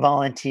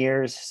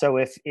volunteers. So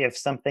if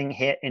something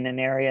hit in an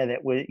area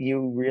that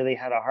you really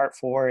had a heart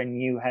for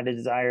and you had a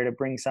desire to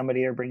bring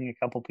somebody or bring a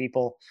couple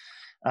people,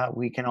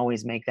 we can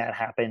always make that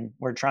happen.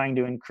 We're trying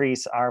to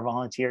increase our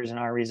volunteers and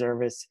our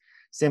reservists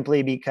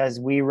simply because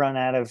we run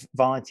out of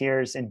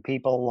volunteers and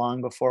people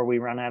long before we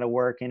run out of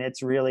work. And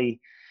it's really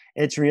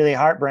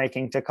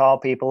heartbreaking to call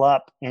people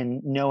up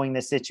and knowing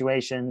the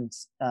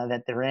situations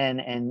that they're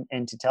in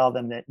and to tell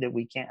them that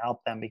we can't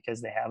help them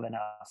because they have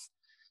enough,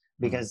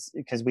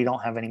 because we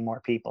don't have any more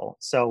people.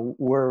 So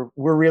we're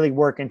really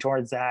working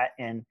towards that.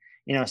 And,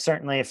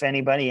 certainly if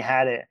anybody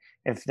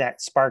if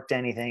that sparked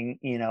anything,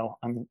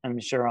 I'm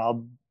sure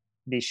I'll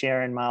be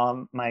sharing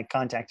my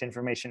contact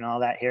information and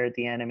all that here at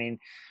the end. I mean,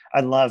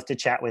 I'd love to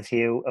chat with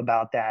you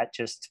about that,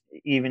 just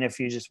even if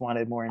you just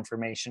wanted more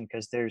information,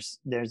 because there's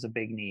a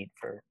big need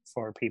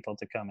for people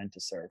to come and to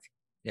serve.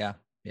 Yeah.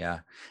 Yeah.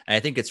 And I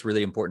think it's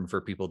really important for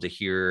people to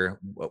hear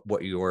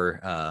what your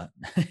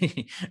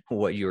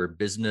what your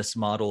business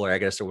model, or I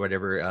guess, or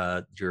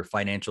whatever your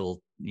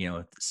financial,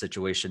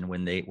 situation,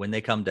 when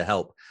they come to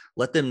help,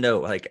 let them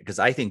know, because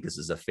I think this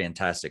is a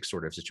fantastic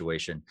sort of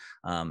situation.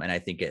 And I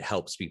think it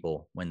helps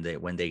people when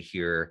they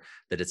hear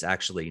that it's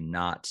actually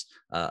not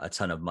a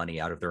ton of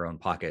money out of their own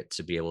pocket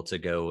to be able to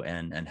go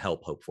and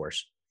help Hope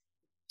Force.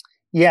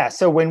 Yeah.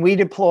 So when we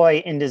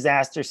deploy in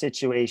disaster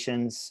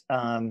situations,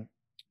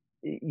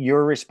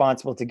 you're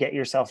responsible to get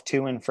yourself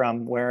to and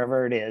from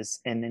wherever it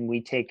is, and then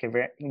we take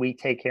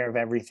care of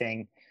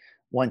everything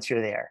once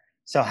you're there.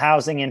 So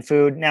housing and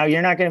food. Now,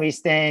 you're not going to be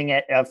staying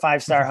at a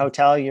 5-star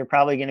hotel. You're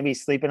probably going to be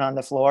sleeping on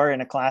the floor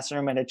in a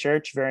classroom at a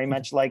church, very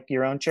much like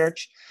your own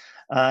church.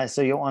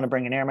 So you'll want to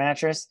bring an air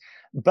mattress.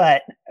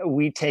 But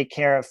we take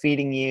care of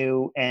feeding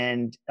you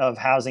and of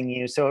housing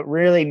you. So it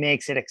really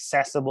makes it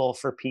accessible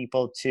for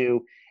people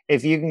to,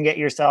 if you can get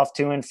yourself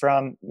to and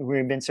from,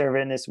 we've been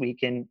serving this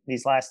week in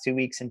these last 2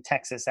 weeks in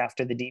Texas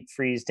after the deep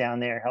freeze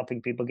down there,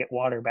 helping people get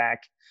water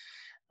back.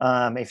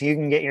 If you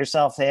can get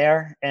yourself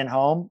there and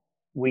home,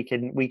 we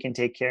can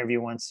take care of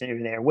you once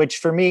you're there, which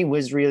for me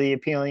was really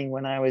appealing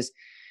when I was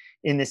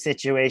in the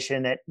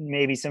situation that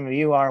maybe some of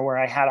you are, where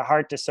I had a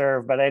heart to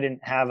serve, but I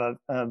didn't have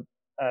a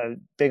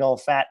big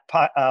old fat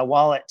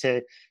wallet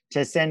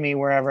to send me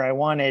wherever I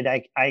wanted.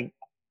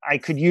 I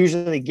could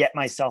usually get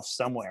myself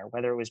somewhere,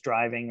 whether it was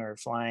driving or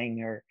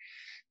flying, or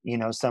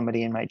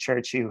somebody in my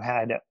church who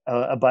had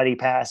a buddy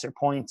pass or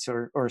points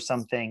or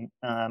something.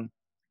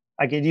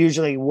 I could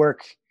usually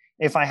work,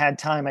 if I had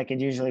time, I could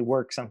usually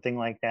work something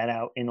like that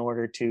out in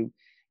order to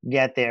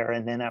get there.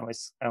 And then I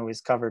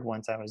was covered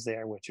once I was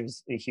there, which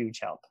was a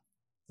huge help.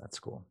 That's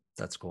cool.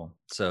 That's cool.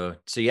 So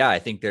yeah, I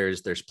think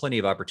there's plenty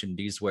of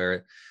opportunities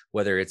where,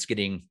 whether it's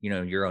getting,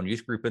 your own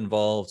youth group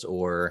involved,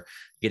 or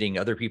getting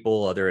other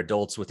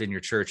adults within your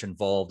church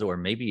involved, or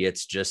maybe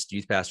it's just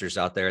youth pastors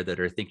out there that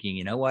are thinking,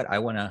 you know what, I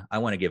want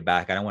to give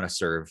back. I want to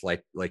serve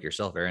like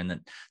yourself, Aaron, that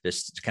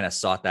just kind of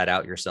sought that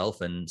out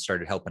yourself and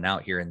started helping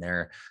out here and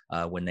there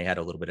when they had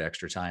a little bit of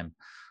extra time.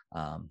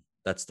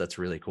 That's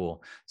really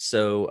cool.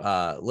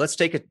 So let's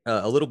take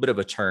a little bit of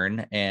a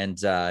turn, and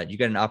you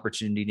got an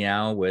opportunity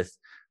now with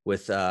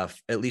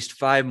at least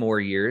 5 more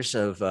years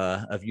of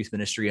youth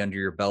ministry under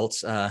your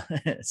belt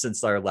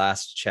since our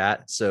last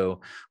chat.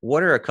 So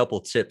what are a couple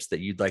tips that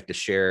you'd like to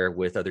share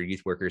with other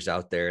youth workers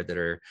out there that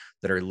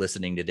are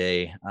listening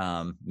today?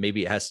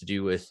 Maybe it has to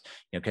do with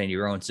kind of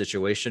your own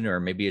situation, or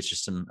maybe it's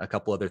just a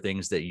couple other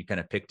things that you kind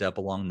of picked up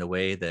along the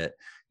way that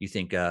you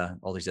think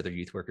all these other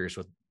youth workers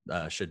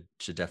should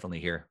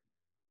definitely hear.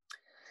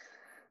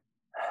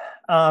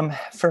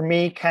 For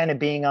me, kind of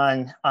being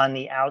on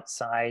the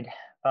outside,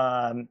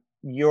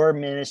 your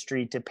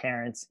ministry to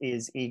parents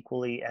is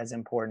equally as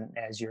important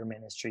as your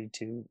ministry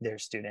to their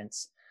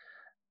students.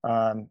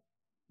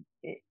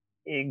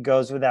 It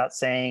goes without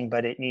saying,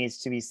 but it needs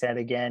to be said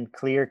again: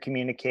 clear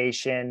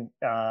communication,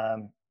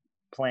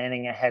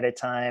 planning ahead of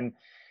time,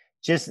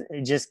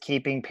 just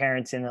keeping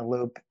parents in the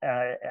loop.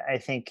 I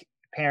think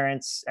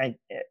parents,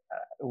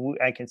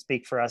 I can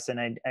speak for us, and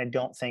I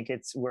don't think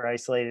we're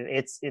isolated.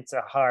 It's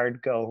a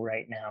hard go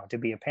right now to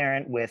be a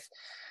parent with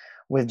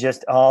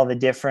just all the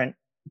different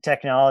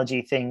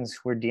technology things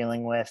we're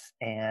dealing with,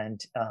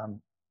 and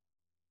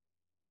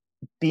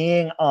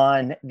being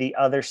on the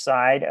other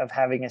side of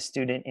having a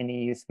student in a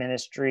youth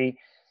ministry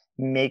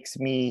makes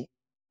me,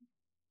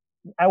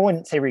 I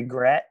wouldn't say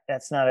regret,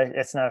 that's not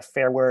a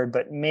fair word,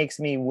 but makes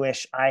me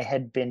wish I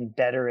had been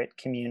better at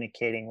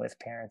communicating with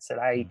parents, that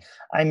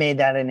I made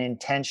that an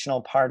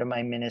intentional part of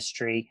my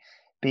ministry,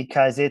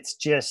 because it's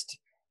just,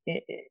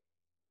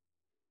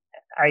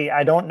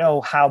 I don't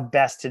know how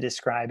best to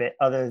describe it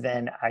other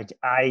than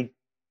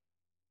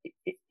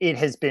it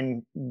has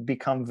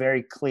become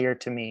very clear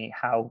to me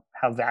how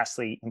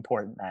vastly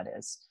important that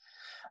is.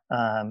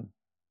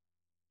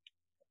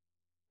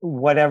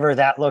 Whatever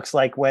that looks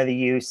like, whether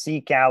you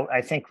seek out,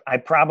 I think I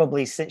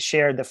probably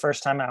shared the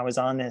first time I was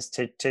on this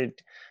to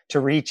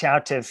reach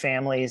out to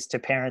families, to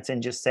parents,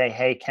 and just say,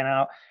 hey,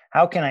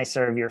 how can I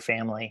serve your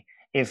family?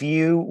 If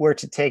you were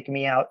to take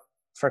me out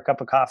for a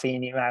cup of coffee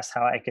and you asked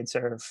how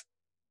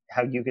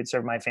you could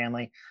serve my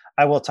family,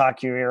 I will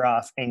talk your ear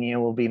off and you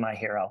will be my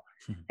hero.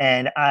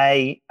 And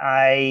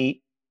I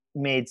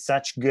made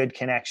such good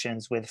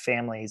connections with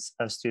families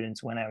of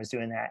students when I was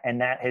doing that. And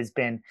that has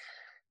been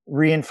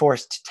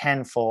reinforced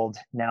tenfold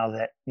now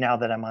that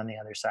I'm on the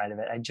other side of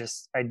it. I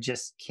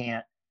just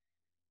can't,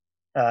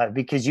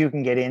 because you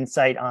can get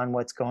insight on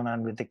what's going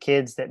on with the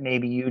kids that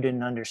maybe you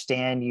didn't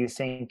understand, you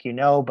think,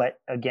 but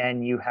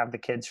again, you have the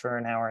kids for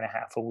an hour and a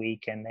half a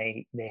week, and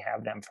they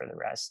have them for the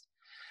rest.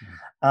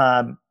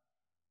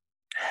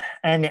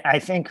 And I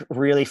think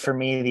really for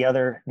me, the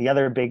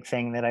other big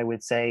thing that I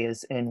would say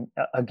is, and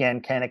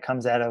again, kind of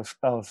comes out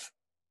of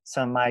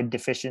some of my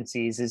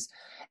deficiencies, is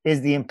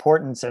the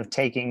importance of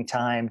taking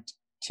time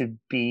to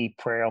be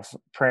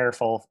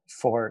prayerful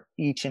for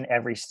each and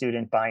every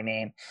student by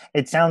name.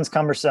 It sounds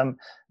cumbersome,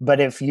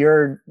 but if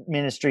your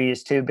ministry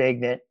is too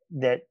big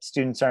that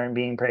students aren't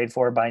being prayed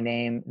for by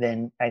name,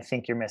 then I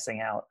think you're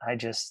missing out. I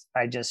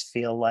just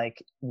feel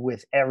like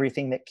with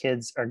everything that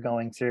kids are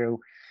going through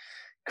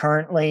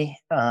currently,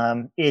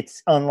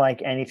 it's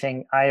unlike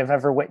anything I have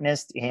ever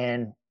witnessed.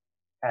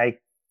 I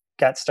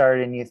got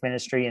started in youth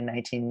ministry in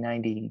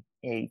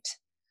 1998,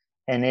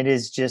 and it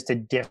is just a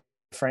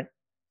different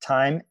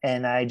time.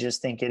 And I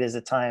just think it is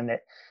a time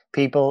that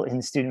people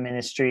in student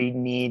ministry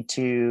need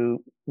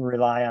to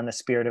rely on the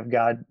Spirit of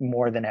God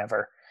more than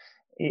ever.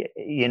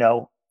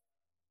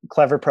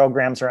 clever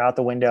programs are out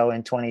the window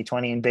in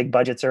 2020, and big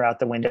budgets are out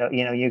the window.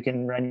 You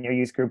can run your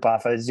youth group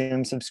off a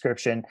Zoom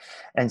subscription.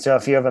 And so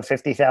if you have a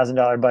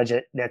 $50,000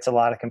 budget, that's a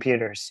lot of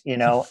computers.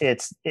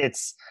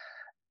 It's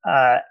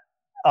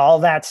all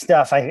that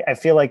stuff. I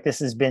feel like this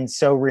has been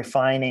so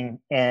refining,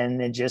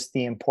 and just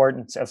the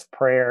importance of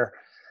prayer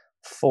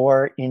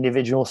for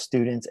individual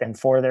students and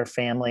for their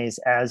families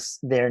as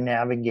they're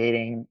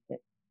navigating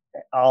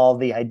all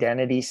the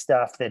identity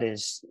stuff that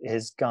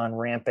has gone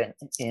rampant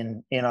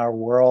in our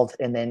world,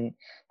 and then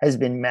has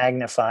been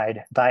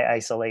magnified by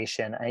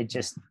isolation. I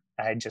just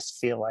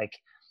feel like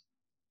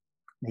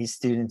these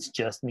students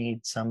just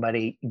need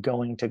somebody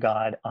going to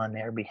God on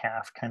their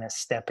behalf, kind of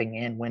stepping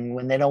in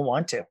when they don't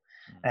want to.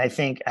 I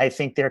think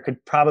there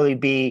could probably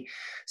be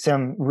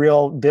some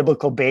real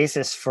biblical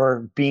basis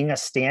for being a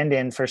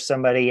stand-in for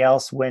somebody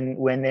else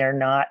when they're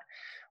not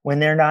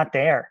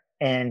there,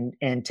 and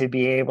to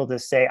be able to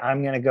say,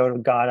 I'm going to go to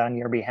God on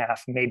your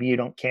behalf. Maybe you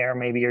don't care,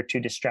 maybe you're too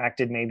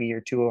distracted, maybe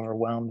you're too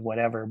overwhelmed,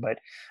 whatever, but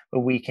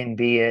we can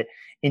be an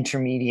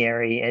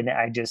intermediary. And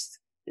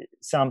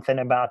something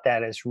about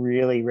that has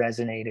really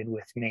resonated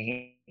with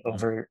me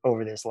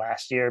over this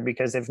last year,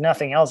 because if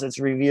nothing else, it's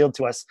revealed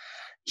to us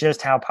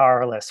just how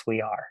powerless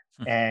we are.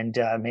 And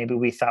maybe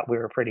we thought we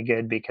were pretty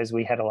good because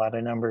we had a lot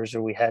of numbers,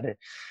 or we had a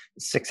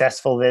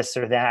successful this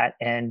or that.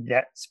 And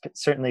that's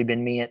certainly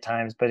been me at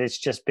times, but it's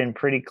just been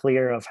pretty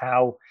clear of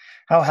how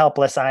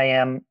helpless I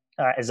am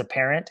as a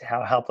parent,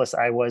 how helpless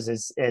I was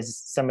as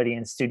somebody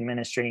in student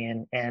ministry,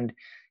 and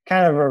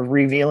kind of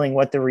revealing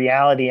what the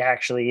reality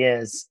actually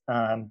is.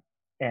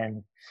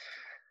 And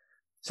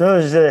so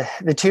those are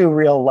the two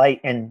real light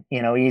and,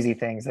 easy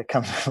things that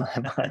come to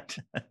my mind.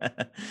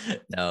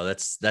 No,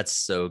 that's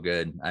so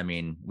good. I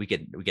mean, we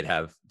could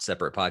have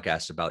separate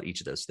podcasts about each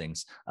of those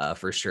things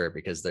for sure,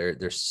 because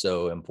they're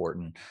so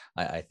important.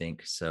 I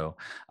think so.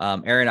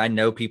 Aaron, I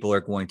know people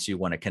are going to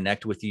want to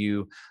connect with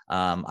you.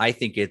 I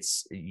think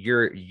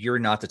you're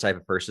not the type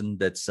of person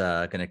that's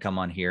going to come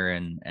on here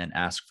and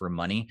ask for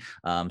money.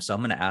 So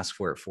I'm going to ask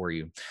for it for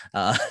you.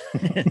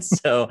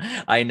 So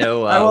I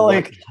know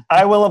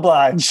I will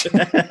oblige.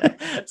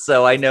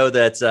 So I know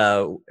that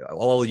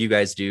all you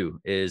guys do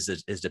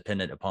is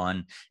dependent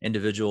upon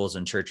individuals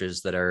and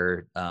churches that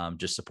are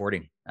just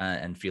supporting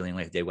and feeling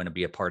like they want to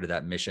be a part of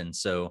that mission.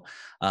 So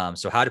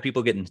how do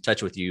people get in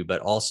touch with you? But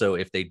also,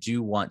 if they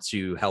do want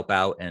to help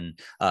out and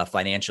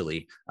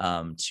financially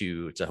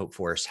to Hope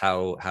Force,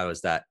 how does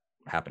that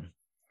happen?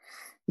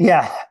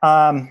 Yeah.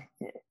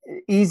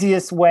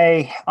 Easiest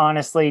way,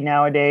 honestly,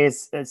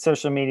 nowadays,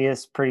 social media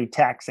is pretty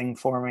taxing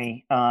for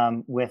me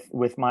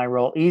with my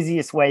role.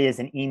 Easiest way is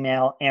an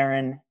email,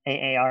 Aaron,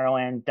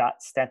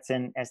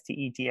 Aaron.Stetson,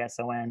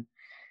 Stetson,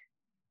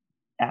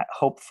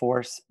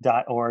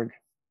 @hopeforce.org.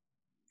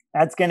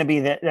 That's going to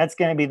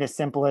be the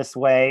simplest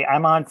way.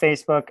 I'm on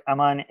Facebook. I'm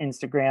on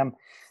Instagram.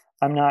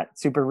 I'm not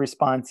super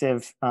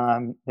responsive.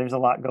 There's a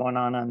lot going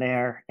on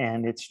there,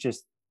 and it's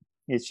just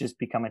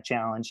become a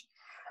challenge.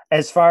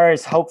 As far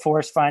as Hope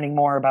Force, finding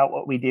more about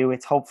what we do,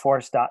 it's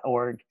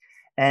hopeforce.org.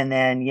 And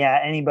then,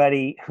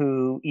 anybody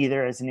who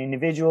either as an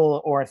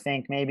individual or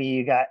think maybe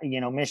you got,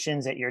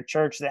 missions at your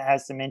church that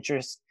has some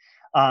interest,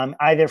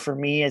 either for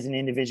me as an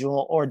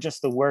individual or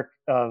just the work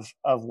of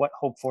what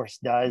Hope Force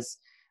does.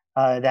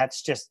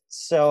 That's just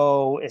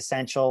so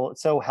essential,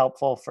 so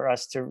helpful for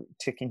us to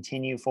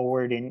continue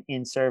forward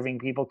in serving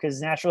people,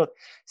 because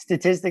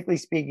statistically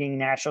speaking,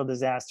 natural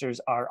disasters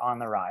are on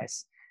the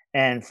rise.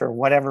 And for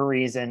whatever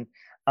reason,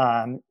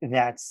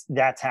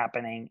 that's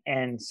happening.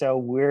 And so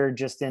we're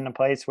just in a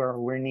place where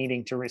we're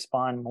needing to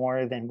respond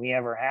more than we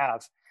ever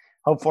have.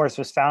 Hope Force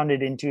was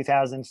founded in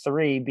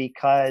 2003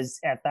 because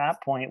at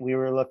that point we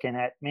were looking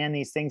at, man,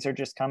 these things are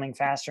just coming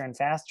faster and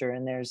faster,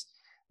 and there's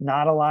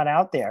not a lot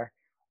out there.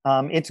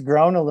 It's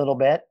grown a little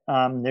bit.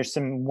 There's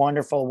some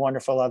wonderful,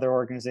 wonderful other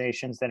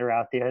organizations that are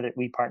out there that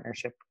we partner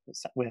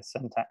with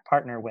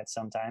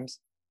sometimes.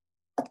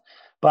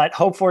 But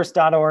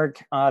hopeforce.org,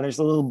 there's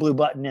a little blue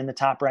button in the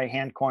top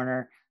right-hand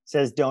corner,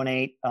 says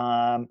donate.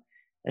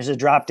 There's a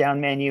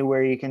drop-down menu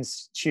where you can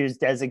choose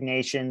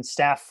designation,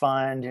 staff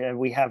fund.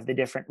 We have the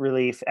different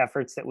relief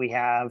efforts that we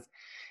have.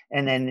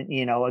 And then,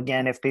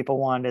 again, if people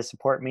want to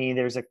support me,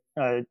 there's a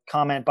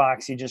comment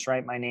box. You just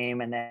write my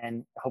name and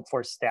then Hope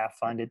Force Staff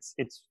Fund.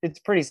 It's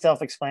pretty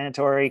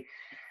self-explanatory.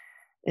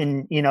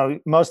 And,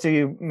 most of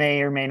you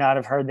may or may not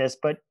have heard this,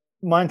 but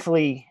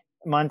monthly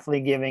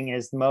giving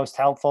is most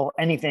helpful.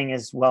 Anything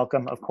is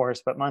welcome, of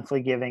course, but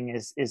monthly giving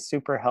is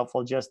super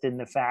helpful, just in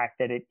the fact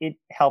that it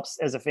helps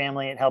as a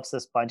family. It helps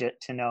us budget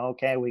to know,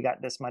 okay, we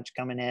got this much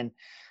coming in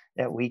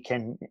that we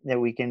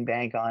can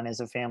bank on as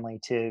a family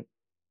to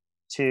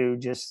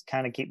just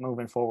kind of keep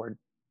moving forward.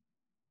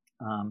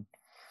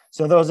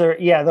 So those are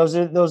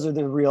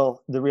the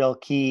real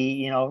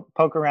key.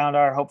 Poke around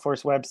our Hope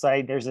Force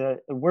website.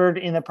 We're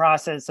in the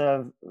process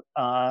of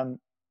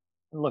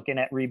looking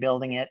at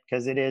rebuilding it,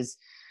 because it is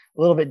a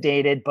little bit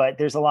dated, but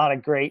there's a lot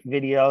of great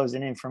videos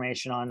and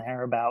information on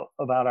there about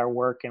our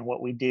work and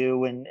what we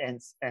do, and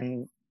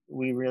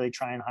we really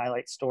try and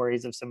highlight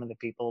stories of some of the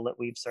people that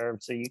we've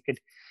served. So you could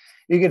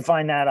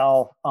find that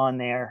all on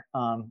there,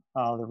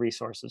 all the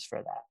resources for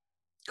that.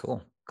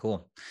 Cool.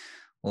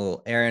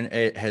 Well, Aaron,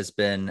 it has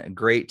been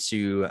great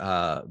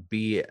to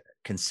be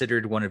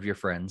considered one of your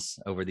friends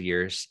over the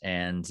years,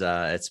 and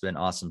it's been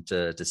awesome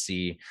to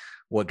see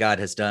what God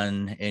has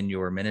done in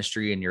your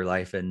ministry and your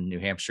life in New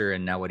Hampshire,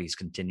 and now what He's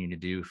continuing to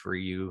do for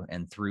you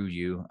and through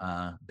you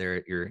there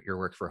at your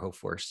work for Hope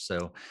Force.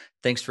 So,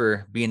 thanks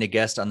for being a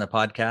guest on the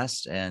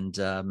podcast, and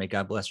may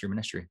God bless your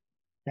ministry.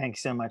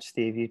 Thanks so much,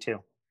 Steve. You too.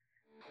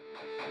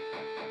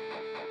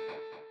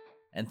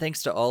 And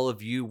thanks to all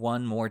of you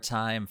one more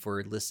time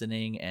for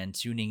listening and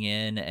tuning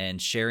in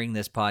and sharing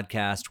this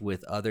podcast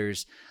with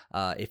others.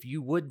 If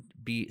you would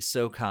be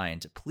so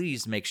kind,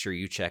 please make sure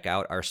you check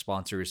out our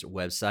sponsors'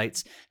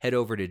 websites. Head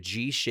over to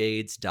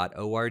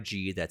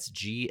gshades.org. That's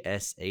gshades.org.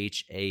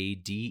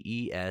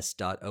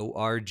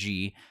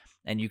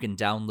 And you can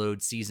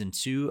download season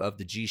 2 of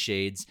the G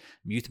Shades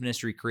Youth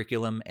Ministry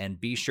Curriculum, and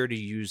be sure to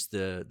use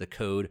the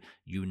code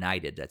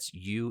UNITED. That's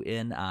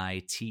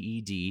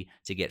UNITED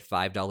to get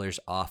 $5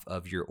 off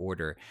of your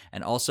order.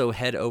 And also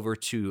head over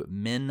to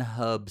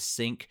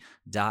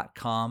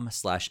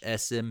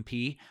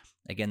minhubsync.com/SMP.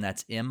 Again,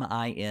 that's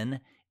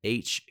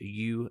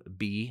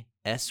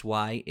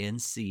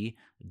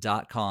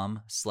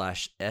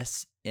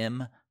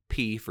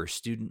minhubsync.com/SMP for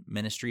Student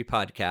Ministry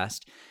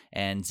Podcast.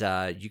 And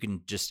you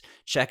can just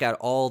check out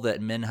all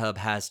that MinHub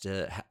has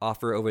to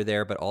offer over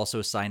there, but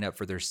also sign up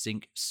for their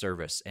sync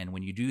service. And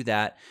when you do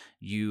that,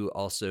 you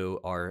also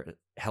are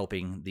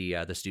helping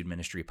the Student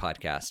Ministry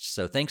Podcast.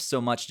 So thanks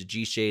so much to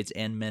G Shades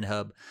and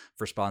MinHub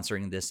for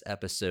sponsoring this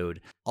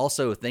episode.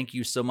 Also, thank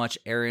you so much,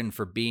 Aaron,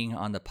 for being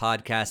on the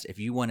podcast. If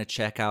you want to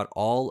check out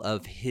all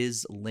of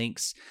his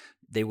links,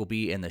 they will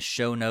be in the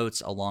show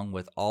notes, along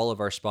with all of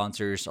our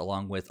sponsors,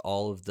 along with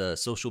all of the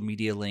social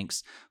media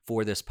links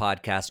for this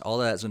podcast.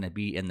 All of that is going to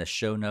be in the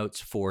show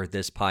notes for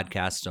this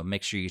podcast, so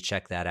make sure you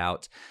check that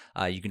out.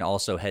 You can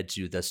also head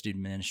to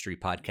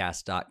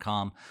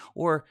thestudentministrypodcast.com,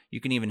 or you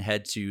can even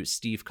head to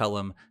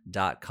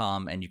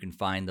stevecullum.com, and you can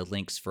find the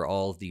links for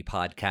all of the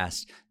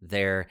podcasts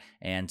there,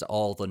 and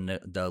all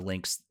the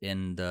links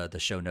in the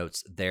show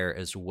notes there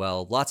as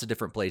well. Lots of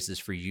different places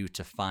for you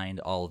to find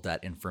all of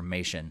that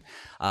information.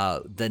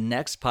 The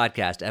next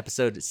podcast,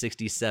 episode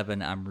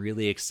 67, I'm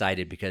really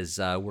excited because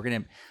I'm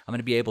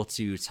gonna be able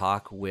to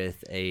talk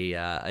with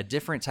a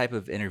different type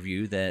of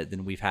interview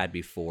than we've had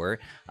before.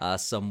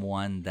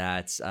 Someone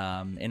that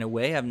in a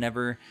way I've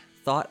never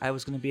thought I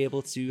was going to be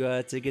able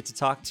to get to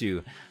talk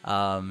to,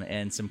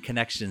 and some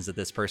connections that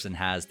this person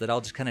has that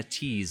I'll just kind of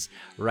tease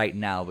right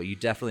now. But you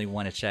definitely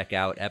want to check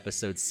out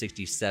episode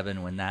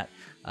 67 when that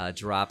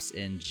drops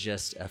in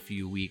just a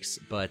few weeks.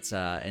 But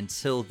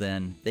until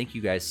then, thank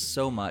you guys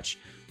so much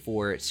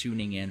for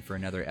tuning in for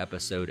another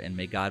episode, and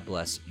may God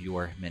bless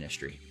your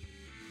ministry.